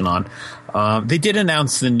translation on. They did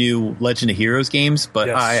announce the new Legend of Heroes games, but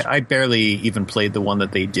yes. I barely even played the one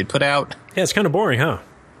that they did put out. Yeah, it's kind of boring, huh?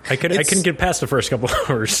 I couldn't get past the first couple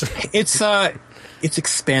hours. It's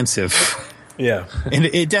expansive. Yeah. And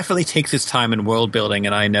it definitely takes its time in world building,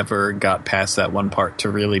 and I never got past that one part to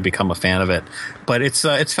really become a fan of it. But it's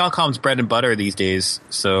Falcom's bread and butter these days.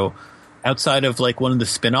 So outside of like one of the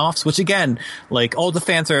spin-offs, which again, like all the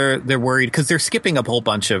fans they're worried because they're skipping a whole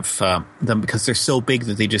bunch of them because they're so big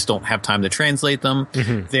that they just don't have time to translate them.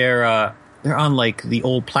 Mm-hmm. They're on like the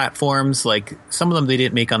old platforms. Like some of them they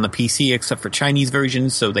didn't make on the PC except for Chinese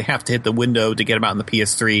versions, so they have to hit the window to get them out on the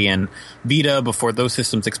PS3 and Vita before those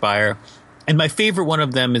systems expire. And my favorite one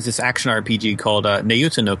of them is this action RPG called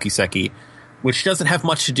Nayuta no Kiseki, which doesn't have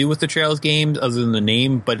much to do with the Trails games other than the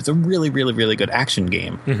name, but it's a really, really, really good action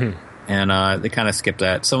game. Mm-hmm. And they kind of skipped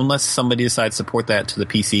that. So unless somebody decides to port that to the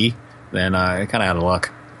PC, then kind of out of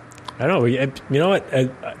luck. I don't know. You know what?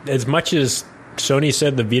 As much as Sony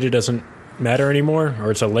said the Vita doesn't matter anymore, or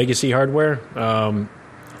it's a legacy hardware, a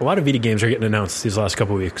lot of Vita games are getting announced these last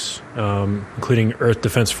couple of weeks, including Earth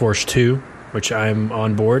Defense Force 2, which I'm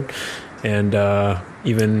on board. And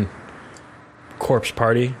even Corpse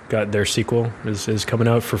Party got their sequel is coming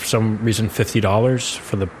out for some reason $50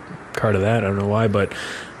 for the card of that. I don't know why, but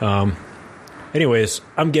anyways,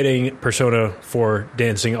 I'm getting Persona 4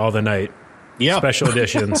 Dancing All the Night special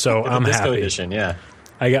edition, so I'm happy. Disco edition, yeah.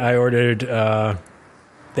 I ordered the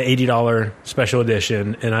 $80 special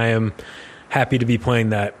edition, and I am happy to be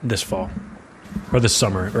playing that this fall or this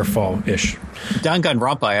summer or fall-ish.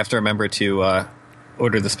 Danganronpa, I have to remember to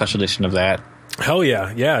order the special edition of that. Hell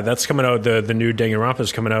yeah, that's coming out. The new Danganronpa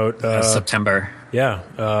is coming out September. Yeah,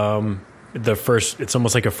 it's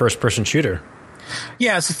almost like a first-person shooter.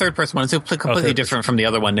 Yeah, it's a third-person one. It's completely different from the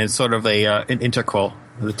other one. It's sort of an interquel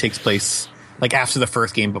that takes place like after the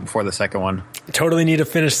first game, but before the second one. Totally need to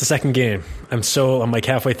finish the second game. I'm like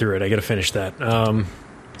halfway through it. I got to finish that.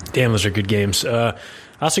 Damn, those are good games.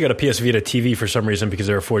 I also got a PS Vita TV for some reason because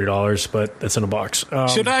they were $40, but that's in a box.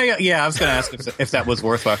 Should I? Yeah, I was going to ask if that was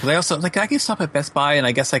worthwhile. Because I also I can stop at Best Buy, and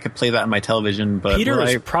I guess I could play that on my television. But Peter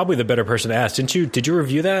is probably the better person to ask. Did you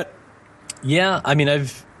review that? Yeah, I mean,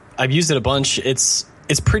 I've used it a bunch. It's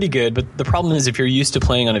pretty good, but the problem is if you're used to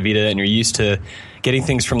playing on a Vita and you're used to getting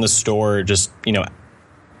things from the store, just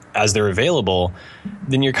as they're available,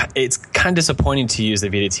 then it's kind of disappointing to use the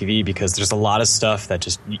Vita TV because there's a lot of stuff that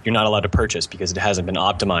just you're not allowed to purchase because it hasn't been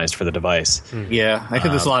optimized for the device. Yeah, I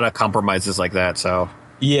think there's a lot of compromises like that. So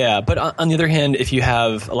yeah, but on the other hand, if you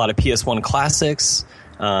have a lot of PS1 classics,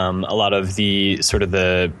 a lot of the sort of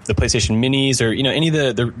the PlayStation Minis, or any of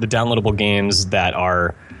the downloadable games that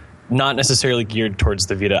are not necessarily geared towards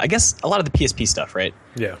the Vita, I guess a lot of the PSP stuff, right?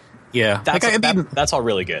 Yeah. That's all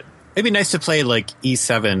really good. It'd be nice to play like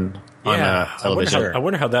E7 on a television. I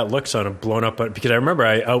wonder how that looks on a blown up, because I remember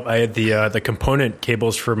I had the component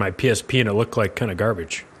cables for my PSP and it looked like kind of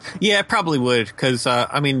garbage. Yeah, it probably would, because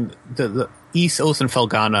the East Os and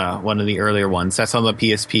Felgana, one of the earlier ones, that's on the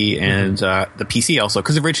PSP and the PC also,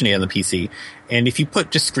 because it originated on the PC. And if you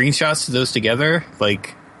put just screenshots of those together,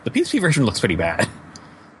 like the PSP version looks pretty bad.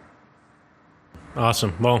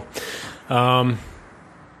 Awesome. Well,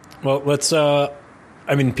 let's.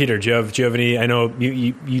 Peter, do you have any? I know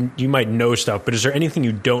you might know stuff, but is there anything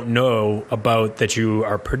you don't know about that you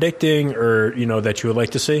are predicting, or that you would like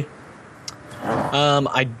to see?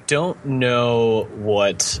 I don't know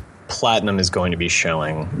what Platinum is going to be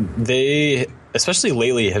showing. They, especially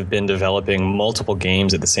lately, have been developing multiple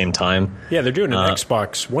games at the same time. Yeah, they're doing an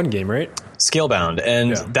Xbox One game, right? Scalebound,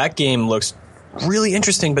 and that game looks really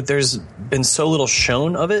interesting, but there's been so little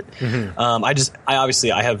shown of it. Mm-hmm.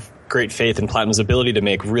 I have great faith in Platinum's ability to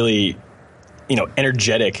make really,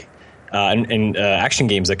 energetic and action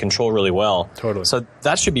games that control really well. Totally. So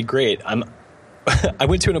that should be great. I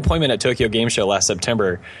went to an appointment at Tokyo Game Show last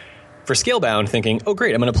September for Scalebound, thinking, "Oh,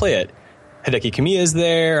 great, I'm going to play it." Hideki Kamiya is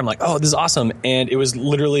there. I'm like, "Oh, this is awesome!" And it was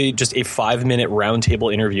literally just a 5-minute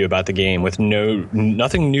roundtable interview about the game with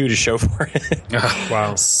nothing new to show for it.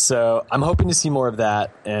 Wow! So I'm hoping to see more of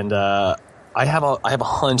that, and I have a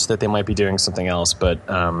hunch that they might be doing something else, but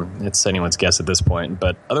it's anyone's guess at this point.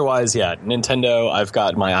 But otherwise, yeah, Nintendo, I've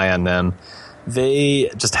got my eye on them. They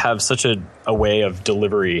just have such a way of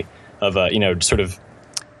delivery of sort of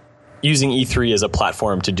using E3 as a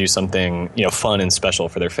platform to do something fun and special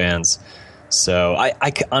for their fans. So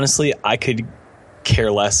I honestly could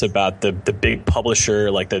care less about the big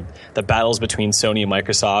publisher, like the battles between Sony and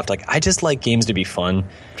Microsoft. Like, I just like games to be fun.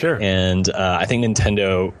 Sure. And I think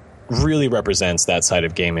Nintendo really represents that side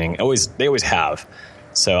of gaming. They always have.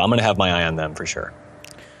 So I'm going to have my eye on them for sure.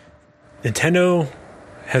 Nintendo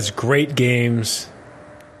has great games.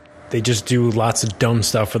 They just do lots of dumb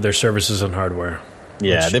stuff with their services and hardware.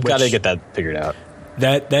 Yeah, they've got to get that figured out.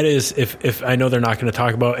 That is, if I know they're not going to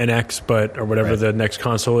talk about NX, or whatever the next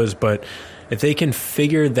console is, but if they can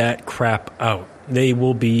figure that crap out, they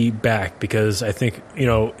will be back, because I think,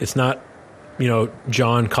 it's not,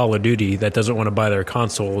 John Call of Duty that doesn't want to buy their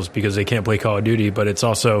consoles because they can't play Call of Duty, but it's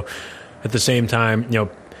also at the same time, you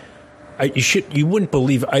wouldn't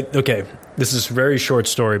believe. Okay, this is a very short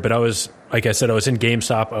story, but I was in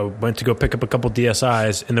GameStop. I went to go pick up a couple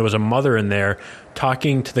DSIs, and there was a mother in there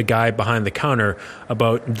talking to the guy behind the counter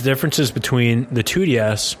about the differences between the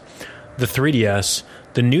 2DS, the 3DS,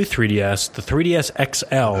 the new 3DS, the 3DS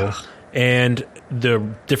XL, and the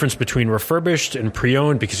difference between refurbished and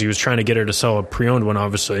pre-owned, because he was trying to get her to sell a pre-owned one,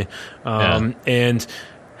 obviously. And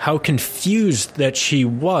how confused that she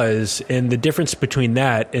was, and the difference between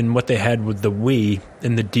that and what they had with the Wii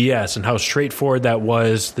and the DS, and how straightforward that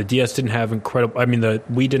was. The DS didn't have the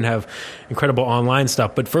Wii didn't have incredible online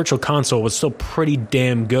stuff, but Virtual Console was still pretty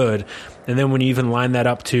damn good. And then when you even line that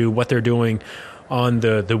up to what they're doing on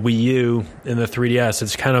the Wii U and the 3DS,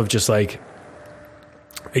 it's kind of just like,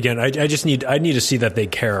 again, I need to see that they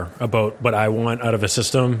care about what I want out of a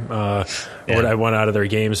system, what I want out of their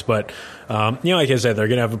games. But like I said, they're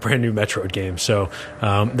going to have a brand new Metroid game, so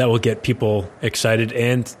that will get people excited,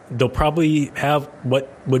 and they'll probably have what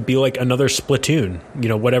would be like another Splatoon,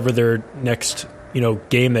 whatever their next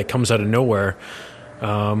game that comes out of nowhere.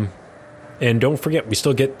 And don't forget, we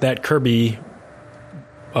still get that Kirby.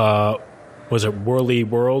 Was it Whirly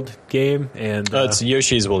World game? And it's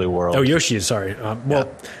Yoshi's Woolly World. Oh, Yoshi's, sorry.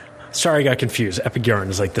 Sorry, I got confused. Epic Yarn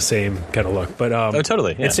is like the same kind of look, but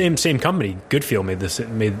totally. Yeah. It's same company. Goodfield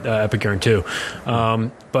made Epic Yarn too,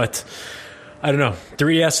 but I don't know.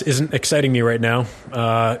 3DS isn't exciting me right now.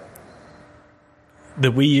 The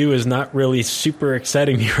Wii U is not really super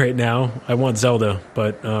exciting me right now. I want Zelda,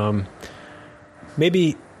 but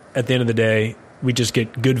maybe at the end of the day, we just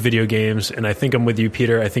get good video games, and I think I'm with you,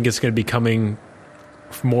 Peter. I think it's going to be coming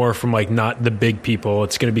more from like not the big people.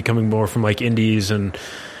 It's going to be coming more from like indies and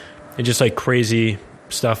just like crazy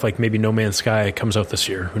stuff, like maybe No Man's Sky comes out this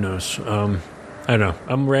year. Who knows? I don't know.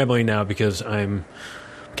 I'm rambling now because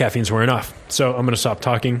caffeine's wearing off. So I'm going to stop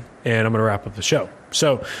talking, and I'm going to wrap up the show.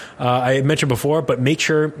 So I mentioned before, but make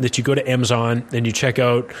sure that you go to Amazon and you check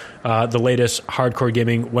out the latest Hardcore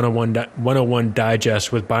Gaming 101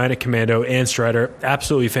 Digest with Bionic Commando and Strider.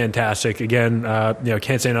 Absolutely fantastic. Again,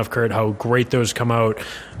 can't say enough, Kurt, how great those come out.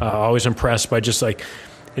 Always impressed by just like,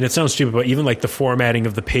 and it sounds stupid, but even like the formatting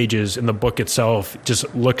of the pages in the book itself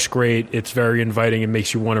just looks great. It's very inviting. It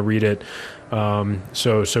makes you want to read it.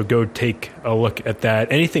 So go take a look at that.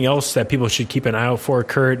 Anything else that people should keep an eye out for,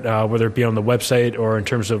 Kurt, whether it be on the website or in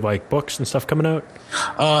terms of like books and stuff coming out?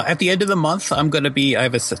 At the end of the month, I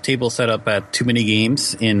have a table set up at Too Many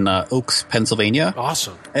Games in Oaks, Pennsylvania.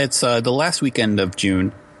 Awesome. It's the last weekend of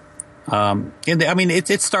June.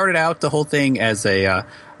 It started out the whole thing as a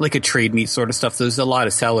like a trade meet sort of stuff. There's a lot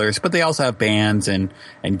of sellers, but they also have bands and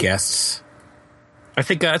guests. I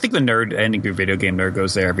think the nerd, any good video game nerd,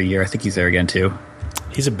 goes there every year. I think he's there again too.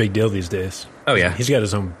 He's a big deal these days. Oh yeah, he's got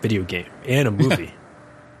his own video game and a movie.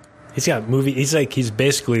 He's got movie. He's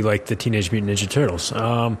basically like the Teenage Mutant Ninja Turtles.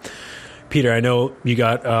 Peter, I know you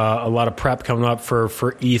got a lot of prep coming up for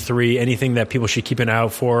E3. Anything that people should keep an eye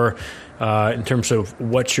out for in terms of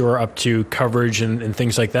what you're up to, coverage and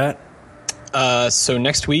things like that? So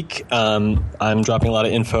next week, I'm dropping a lot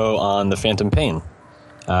of info on the Phantom Pain.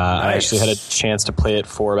 Nice. I actually had a chance to play it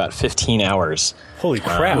for about 15 hours. Holy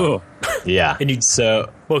crap! Yeah. And you say?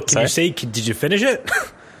 Did you finish it?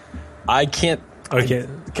 I can't. Okay.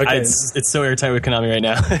 It's so airtight with Konami right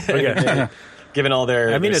now. Okay. Given all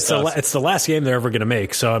their, it's the last game they're ever going to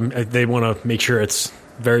make, so they want to make sure it's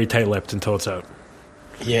very tight-lipped until it's out.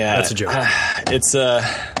 Yeah, that's a joke.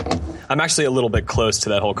 I'm actually a little bit close to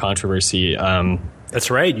that whole controversy. That's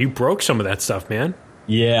right. You broke some of that stuff, man.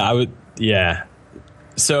 Yeah, I would. Yeah.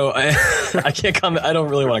 So I can't comment. I don't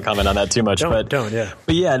really want to comment on that too much. But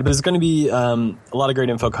there's going to be a lot of great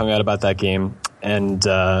info coming out about that game, and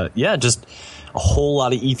just a whole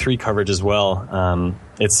lot of E3 coverage as well.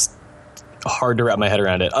 It's hard to wrap my head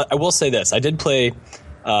around it. I will say this: I did play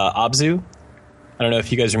Abzu. I don't know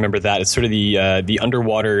if you guys remember that. It's sort of the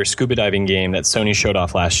underwater scuba diving game that Sony showed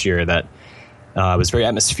off last year that was very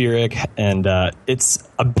atmospheric, and it's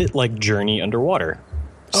a bit like Journey underwater.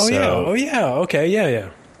 Okay,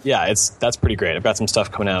 yeah. Yeah, that's pretty great. I've got some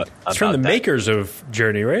stuff coming out. It's from the makers of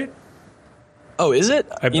Journey, right? Oh, is it?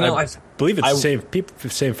 I believe it's the same people,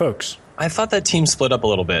 the same folks. I thought that team split up a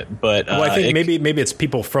little bit, but well, I think maybe it's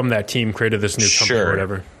people from that team created this new company or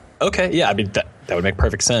whatever. Okay, yeah, I mean that would make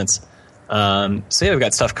perfect sense. So yeah, we've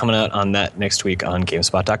got stuff coming out on that next week on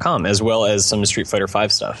GameSpot.com, as well as some Street Fighter V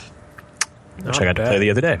stuff, which I got to play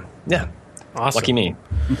the other day. Yeah, awesome. Lucky me.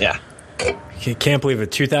 Yeah. Can't believe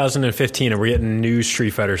it. 2015, and we're getting new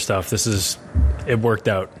Street Fighter stuff. It worked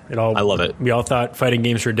out. I love it. We all thought fighting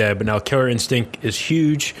games were dead, but now Killer Instinct is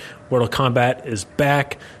huge. Mortal Kombat is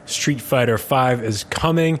back. Street Fighter V is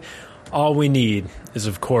coming. All we need is,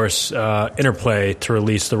 of course, Interplay to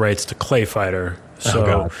release the rights to Clay Fighter.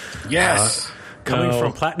 So, yes. Coming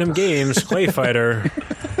from Platinum Games, Clay Fighter.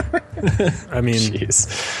 I mean,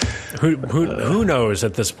 who knows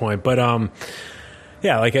at this point? But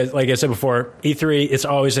yeah, like I said before, E3, it's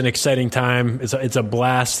always an exciting time. It's a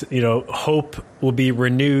blast. Hope will be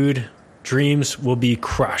renewed, dreams will be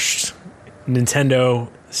crushed. Nintendo,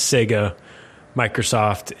 Sega,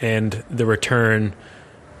 Microsoft, and the return.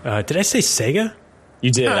 Did I say Sega? You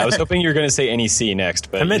did. I was hoping you were going to say NEC next,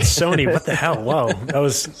 but I meant Sony. What the hell? Whoa, that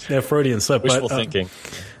was a Freudian slip. Wishful thinking.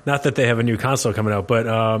 Not that they have a new console coming out,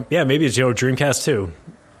 but yeah, maybe it's Dreamcast too.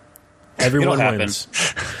 Everyone wins.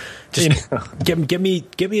 Just get me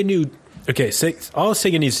a new. Okay, all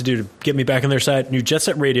Sega needs to do to get me back on their side: new Jet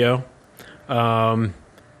Set Radio, and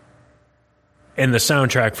the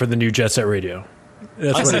soundtrack for the new Jet Set Radio.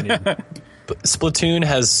 That's what I need. Splatoon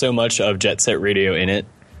has so much of Jet Set Radio in it.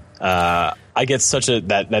 I get such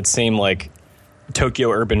that same like Tokyo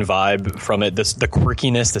urban vibe from it. The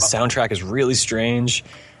quirkiness, the soundtrack is really strange.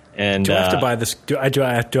 And do I have to buy this? Do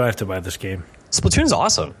I have to buy this game? Splatoon's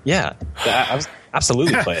awesome. Yeah, I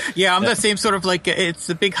absolutely play it. Yeah, I'm the same sort of like it's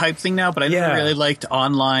a big hype thing now, but I never really liked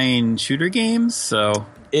online shooter games. So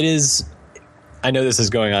it is. I know this is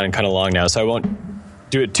going on kind of long now, so I won't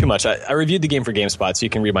do it too much. I reviewed the game for GameSpot, so you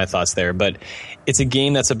can read my thoughts there. But it's a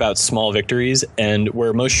game that's about small victories, and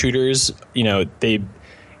where most shooters,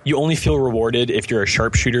 you only feel rewarded if you're a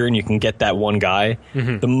sharpshooter and you can get that one guy.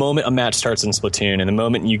 Mm-hmm. The moment a match starts in Splatoon, and the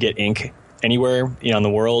moment you get ink anywhere in the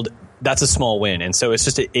world, that's a small win. And so it's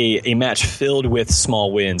just a match filled with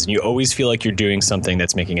small wins, and you always feel like you're doing something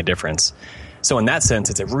that's making a difference. So in that sense,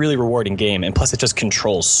 it's a really rewarding game, and plus it just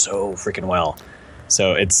controls so freaking well.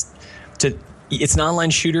 So it's an online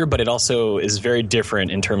shooter, but it also is very different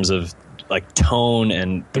in terms of like tone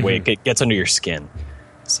and the way it gets under your skin.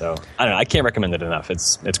 So I don't know. I can't recommend it enough.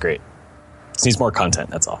 It's great. It needs more content.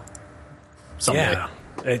 That's all. Yeah.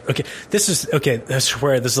 Okay. I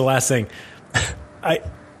swear this is the last thing.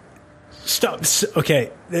 Stop.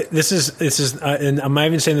 Okay. This is, and I'm not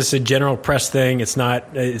even saying this is a general press thing. It's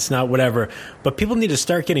not whatever. But people need to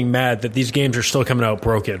start getting mad that these games are still coming out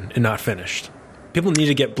broken and not finished. People need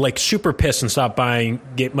to get like super pissed and stop buying.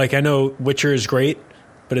 Like I know Witcher is great,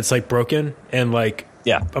 but it's like broken, and like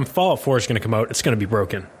Fallout 4 is going to come out. It's going to be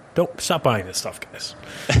broken. Don't stop buying this stuff, guys.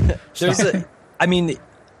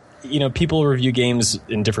 People review games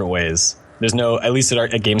in different ways. There's no, at least at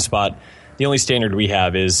GameSpot, the only standard we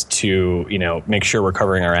have is to make sure we're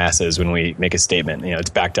covering our asses when we make a statement. It's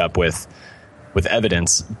backed up with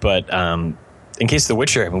evidence. But in case of The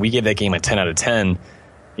Witcher, we gave that game a 10 out of 10.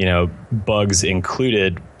 Bugs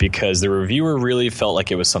included, because the reviewer really felt like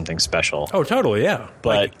it was something special. Oh, totally, yeah.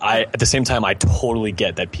 But at the same time, I totally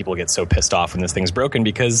get that people get so pissed off when this thing's broken,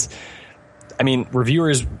 because,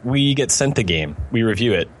 reviewers, we get sent the game. We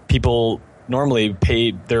review it. People normally pay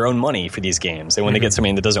their own money for these games, and when they get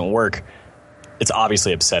something that doesn't work, it's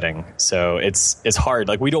obviously upsetting. So it's hard.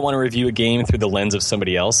 Like, we don't want to review a game through the lens of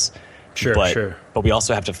somebody else. Sure. But we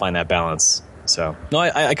also have to find that balance. So, no,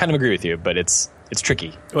 I kind of agree with you, but it's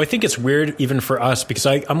tricky. Well, I think it's weird even for us, because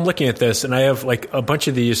I'm looking at this and I have like a bunch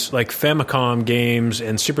of these like Famicom games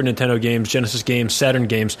and Super Nintendo games, Genesis games, Saturn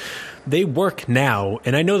games. They work now,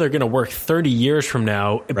 and I know they're going to work 30 years from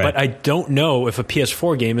now, right. But I don't know if a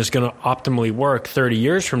PS4 game is going to optimally work 30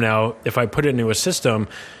 years from now if I put it into a system,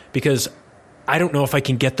 because I don't know if I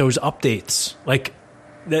can get those updates. Like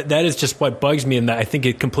that is just what bugs me, and that I think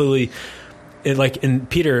it completely... and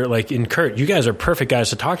Peter, and Kurt, you guys are perfect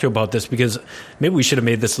guys to talk to about this, because maybe we should have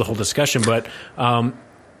made this the whole discussion, but I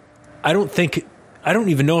don't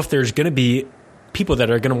even know if there's going to be people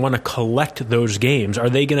that are going to want to collect those games. Are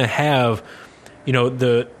they going to have,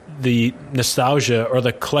 the nostalgia or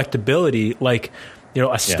the collectability? Like,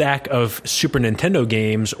 a stack of Super Nintendo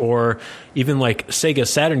games or even like Sega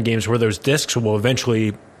Saturn games where those discs will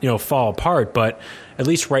eventually, fall apart. But at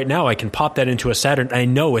least right now I can pop that into a Saturn. I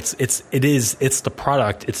know it's the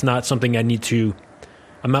product. It's not something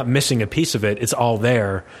I'm not missing a piece of it. It's all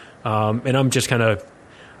there. And I'm just kind of,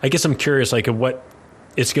 I guess I'm curious, like, what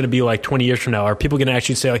it's going to be like 20 years from now. Are people going to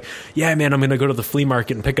actually say, like, yeah, man, I'm going to go to the flea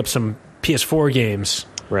market and pick up some PS4 games?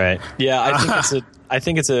 Right. Yeah, I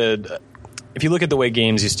think it's if you look at the way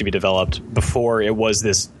games used to be developed before, it was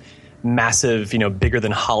this massive, bigger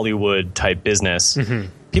than Hollywood type business. Mm-hmm.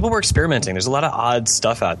 People were experimenting. There's a lot of odd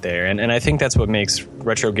stuff out there. And I think that's what makes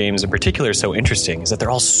retro games in particular so interesting, is that they're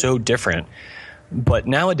all so different. But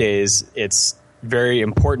nowadays, it's very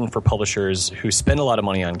important for publishers who spend a lot of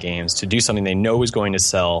money on games to do something they know is going to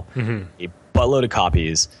sell a buttload of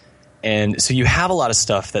copies. And so you have a lot of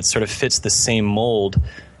stuff that sort of fits the same mold,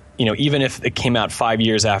 even if it came out 5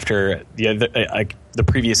 years after the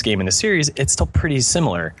previous game in the series, it's still pretty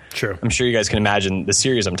similar. Sure. I'm sure you guys can imagine the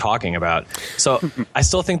series I'm talking about. So I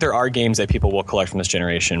still think there are games that people will collect from this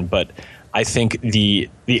generation, but I think the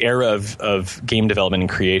era of game development and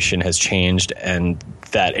creation has changed, and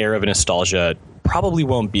that era of nostalgia probably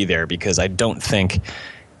won't be there, because I don't think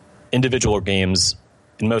individual games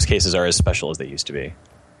in most cases are as special as they used to be.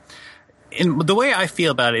 And the way I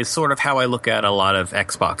feel about it is sort of how I look at a lot of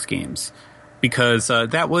Xbox games, because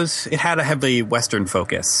it had a heavy Western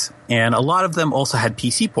focus, and a lot of them also had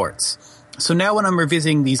PC ports. So now when I'm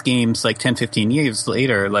revisiting these games like 10, 15 years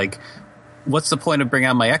later, like, what's the point of bringing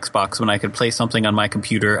out my Xbox when I could play something on my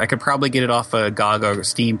computer? I could probably get it off of GOG or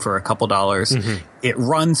Steam for a couple dollars. Mm-hmm. It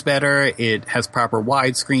runs better. It has proper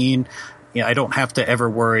widescreen. I don't have to ever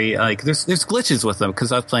worry. Like, there's glitches with them,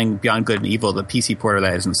 because I was playing Beyond Good and Evil. The PC port of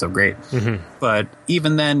that isn't so great. Mm-hmm. But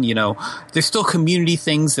even then, there's still community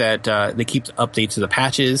things that they keep updates to the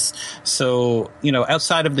patches. So,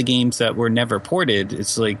 outside of the games that were never ported,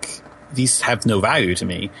 it's like, these have no value to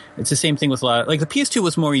me. It's the same thing with a lot. Like, the PS2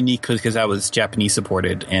 was more unique because that was Japanese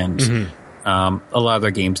supported, and a lot of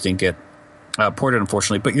their games didn't get ported,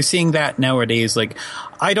 unfortunately. But you're seeing that nowadays. Like,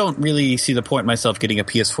 I don't really see the point in myself getting a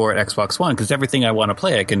PS4 at Xbox One, because everything I want to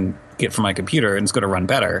play I can get from my computer, and it's going to run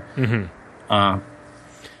better. Mm-hmm.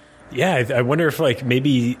 Yeah, I wonder if, like,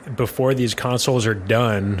 maybe before these consoles are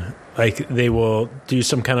done, like, they will do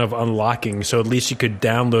some kind of unlocking, so at least you could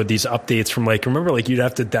download these updates from, like, remember, like, you'd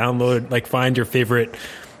have to download, like, find your favorite,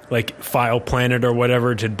 like, File Planet or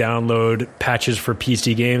whatever to download patches for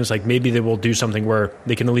PC games. Like, maybe they will do something where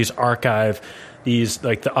they can at least archive these,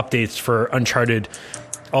 like, the updates for Uncharted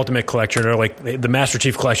Ultimate Collection, or like the Master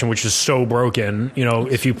Chief Collection, which is so broken.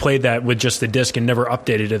 If you played that with just the disc and never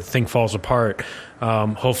updated it, the thing falls apart.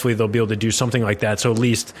 Hopefully they'll be able to do something like that, so at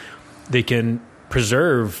least they can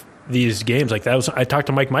preserve these games. Like, that was, I talked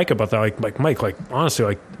to Mike about that. Like Mike, like, honestly,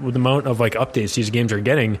 like, with the amount of, like, updates these games are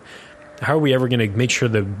getting, how are we ever going to make sure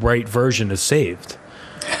the right version is saved?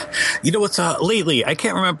 What's lately, I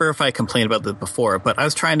can't remember if I complained about this before, but I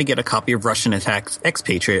was trying to get a copy of Russian Attack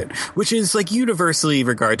Expatriate, which is, like, universally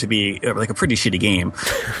regarded to be like a pretty shitty game.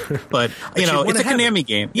 But, it's a Konami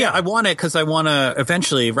game. Yeah, I want it because I want to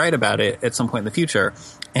eventually write about it at some point in the future.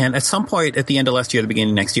 And at some point at the end of last year, the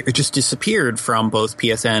beginning of next year, it just disappeared from both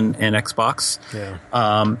PSN and Xbox. Yeah.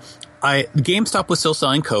 GameStop was still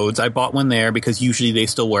selling codes. I bought one there because usually they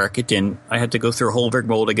still work. It didn't. I had to go through a whole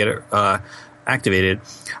rigmarole to get it activated.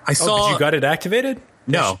 Did you got it activated?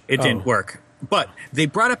 No, it didn't work. But they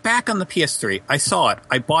brought it back on the PS3. I saw it.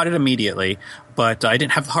 I bought it immediately, but I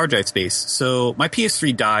didn't have the hard drive space. So my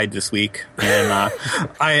PS3 died this week, and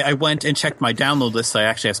I went and checked my download list so I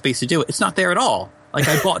actually have space to do it. It's not there at all. Like,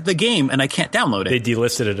 I bought the game, and I can't download it. They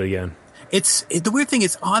delisted it again. The weird thing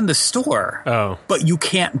is on the store, but you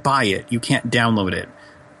can't buy it. You can't download it.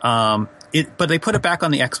 But they put it back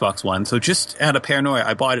on the Xbox One. So just out of paranoia,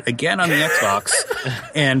 I bought it again on the Xbox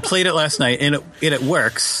and played it last night, and it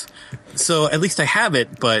works. So at least I have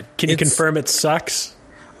it. But can you confirm it sucks?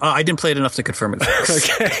 I didn't play it enough to confirm it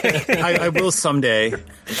sucks. Okay, I will someday.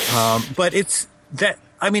 But it's that.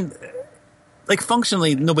 I mean, like,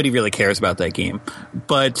 functionally, nobody really cares about that game.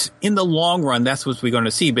 But in the long run, that's what we're going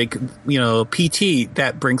to see. Big, PT,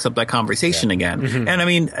 that brings up that conversation again. Mm-hmm. And I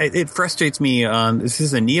mean, it frustrates me. This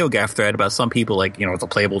is a NeoGAF thread about some people, like, it's a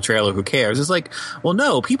playable trailer, who cares? It's like, well,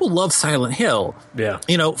 no, people love Silent Hill. Yeah.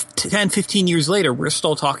 10, 15 years later, we're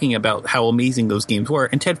still talking about how amazing those games were.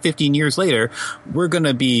 And 10, 15 years later, we're going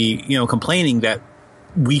to be, complaining that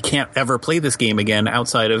we can't ever play this game again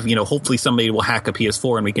outside of, hopefully somebody will hack a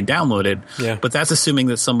PS4 and we can download it. Yeah. But that's assuming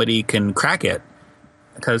that somebody can crack it,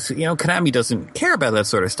 because, Konami doesn't care about that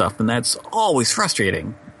sort of stuff, and that's always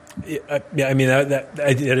frustrating. Yeah, I mean that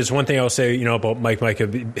is one thing I'll say. You know, about Mike,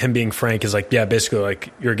 him being frank is like, yeah, basically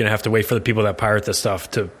like you're gonna have to wait for the people that pirate this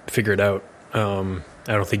stuff to figure it out.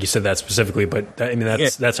 I don't think you said that specifically, but I mean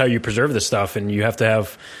that's how you preserve this stuff, and you have to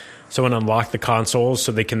have someone unlock the consoles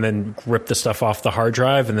so they can then rip the stuff off the hard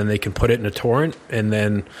drive, and then they can put it in a torrent and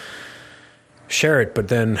then share it. But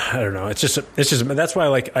then I don't know. It's just that's why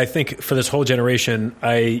like I think for this whole generation,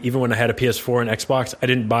 even when I had a PS4 and Xbox, I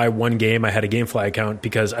didn't buy one game. I had a GameFly account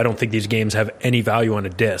because I don't think these games have any value on a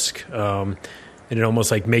disc. And it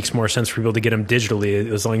almost like makes more sense for people to get them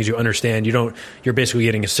digitally as long as you understand you're basically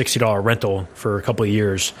getting a $60 rental for a couple of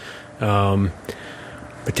years.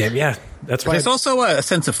 But damn, yeah, that's why. There's also a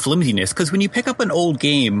sense of flimsiness because when you pick up an old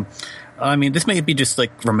game, I mean, this may be just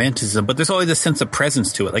like romanticism, but there's always a sense of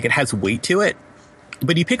presence to it. Like it has weight to it.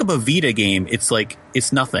 But you pick up a Vita game, it's like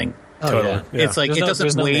it's nothing. Totally. Yeah. It's like it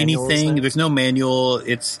doesn't weigh anything. There's no manual.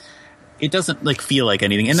 It doesn't like feel like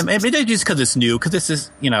anything. And maybe just because it's new, because this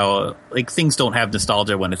is, you know, like things don't have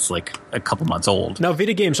nostalgia when it's like a couple months old. Now,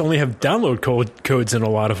 Vita games only have download codes in a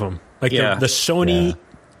lot of them. Like the Sony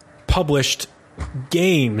published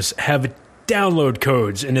games have download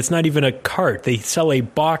codes, and it's not even a cart. They sell a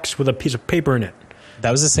box with a piece of paper in it.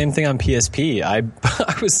 That was the same thing on PSP. I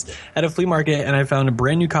was at a flea market and I found a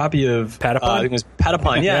brand new copy of Patapon. I think it was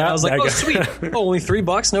Patapon. Yeah, and I was like, "Oh, sweet! Oh, only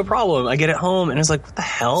 $3, no problem." I get it home and it's like, "What the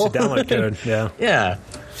hell?" It's a download code. Yeah, yeah,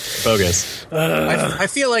 bogus. I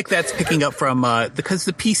feel like that's picking up from because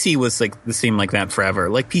the PC was like the same like that forever.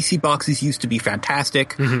 Like PC boxes used to be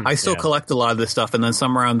fantastic. I still collect a lot of this stuff, and then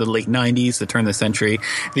somewhere around the late '90s, the turn of the century,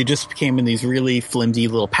 they just came in these really flimsy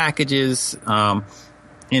little packages.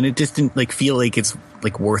 And it just didn't like feel like it's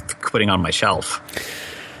like worth putting on my shelf.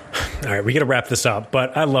 All right, we got to wrap this up,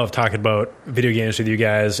 but I love talking about video games with you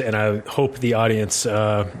guys, and I hope the audience,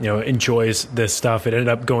 enjoys this stuff. It ended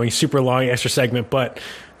up going super long, extra segment, but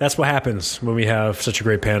that's what happens when we have such a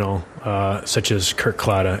great panel, such as Kurt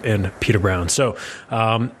Kalata and Peter Brown. So,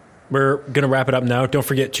 we're going to wrap it up now. Don't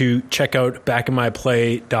forget to check out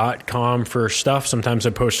backinmyplay.com for stuff. Sometimes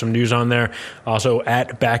I post some news on there. Also,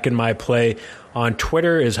 at backinmyplay on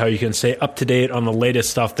Twitter is how you can stay up to date on the latest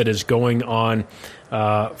stuff that is going on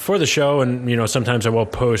for the show. And, you know, sometimes I will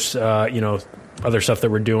post, other stuff that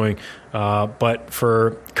we're doing. But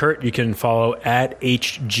for Kurt, you can follow at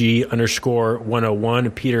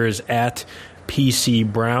HG_101. Peter is at PC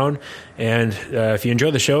Brown. And if you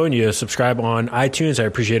enjoy the show and you subscribe on iTunes, I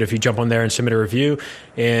appreciate it if you jump on there and submit a review.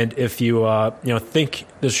 And if you think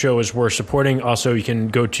this show is worth supporting, also you can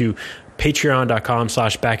go to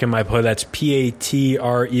patreon.com/backinmyplay. That's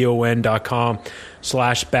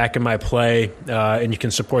patreon.com/backinmyplay. And you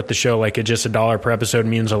can support the show like just $1 per episode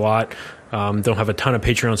means a lot. Don't have a ton of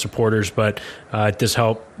Patreon supporters, but it does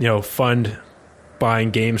help, fund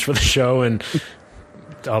buying games for the show and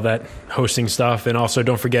all that hosting stuff. And also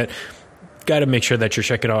don't forget, got to make sure that you're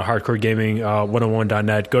checking out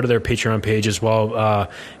hardcoregaming101.net. Go to their Patreon page as well.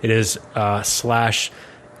 It is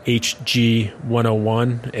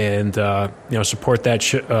 /HG101 and support that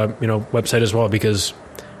website as well, because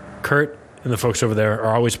Kurt and the folks over there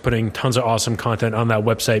are always putting tons of awesome content on that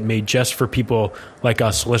website made just for people like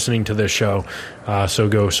us listening to this show. So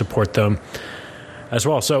go support them as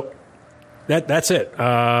well. So that's it.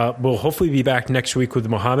 We'll hopefully be back next week with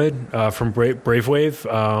Mohammed from Brave Wave.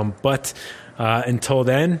 But until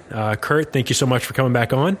then, Kurt, thank you so much for coming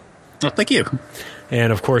back on. Oh, thank you.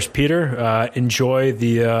 And of course, Peter, enjoy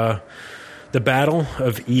the battle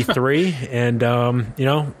of E3,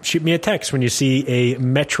 and shoot me a text when you see a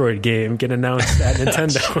Metroid game get announced at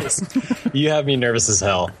Nintendo. You have me nervous as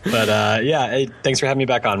hell, but hey, thanks for having me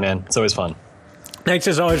back on, man. It's always fun. Thanks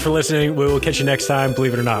as always for listening. We will catch you next time.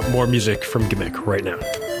 Believe it or not, more music from Gimmick right now.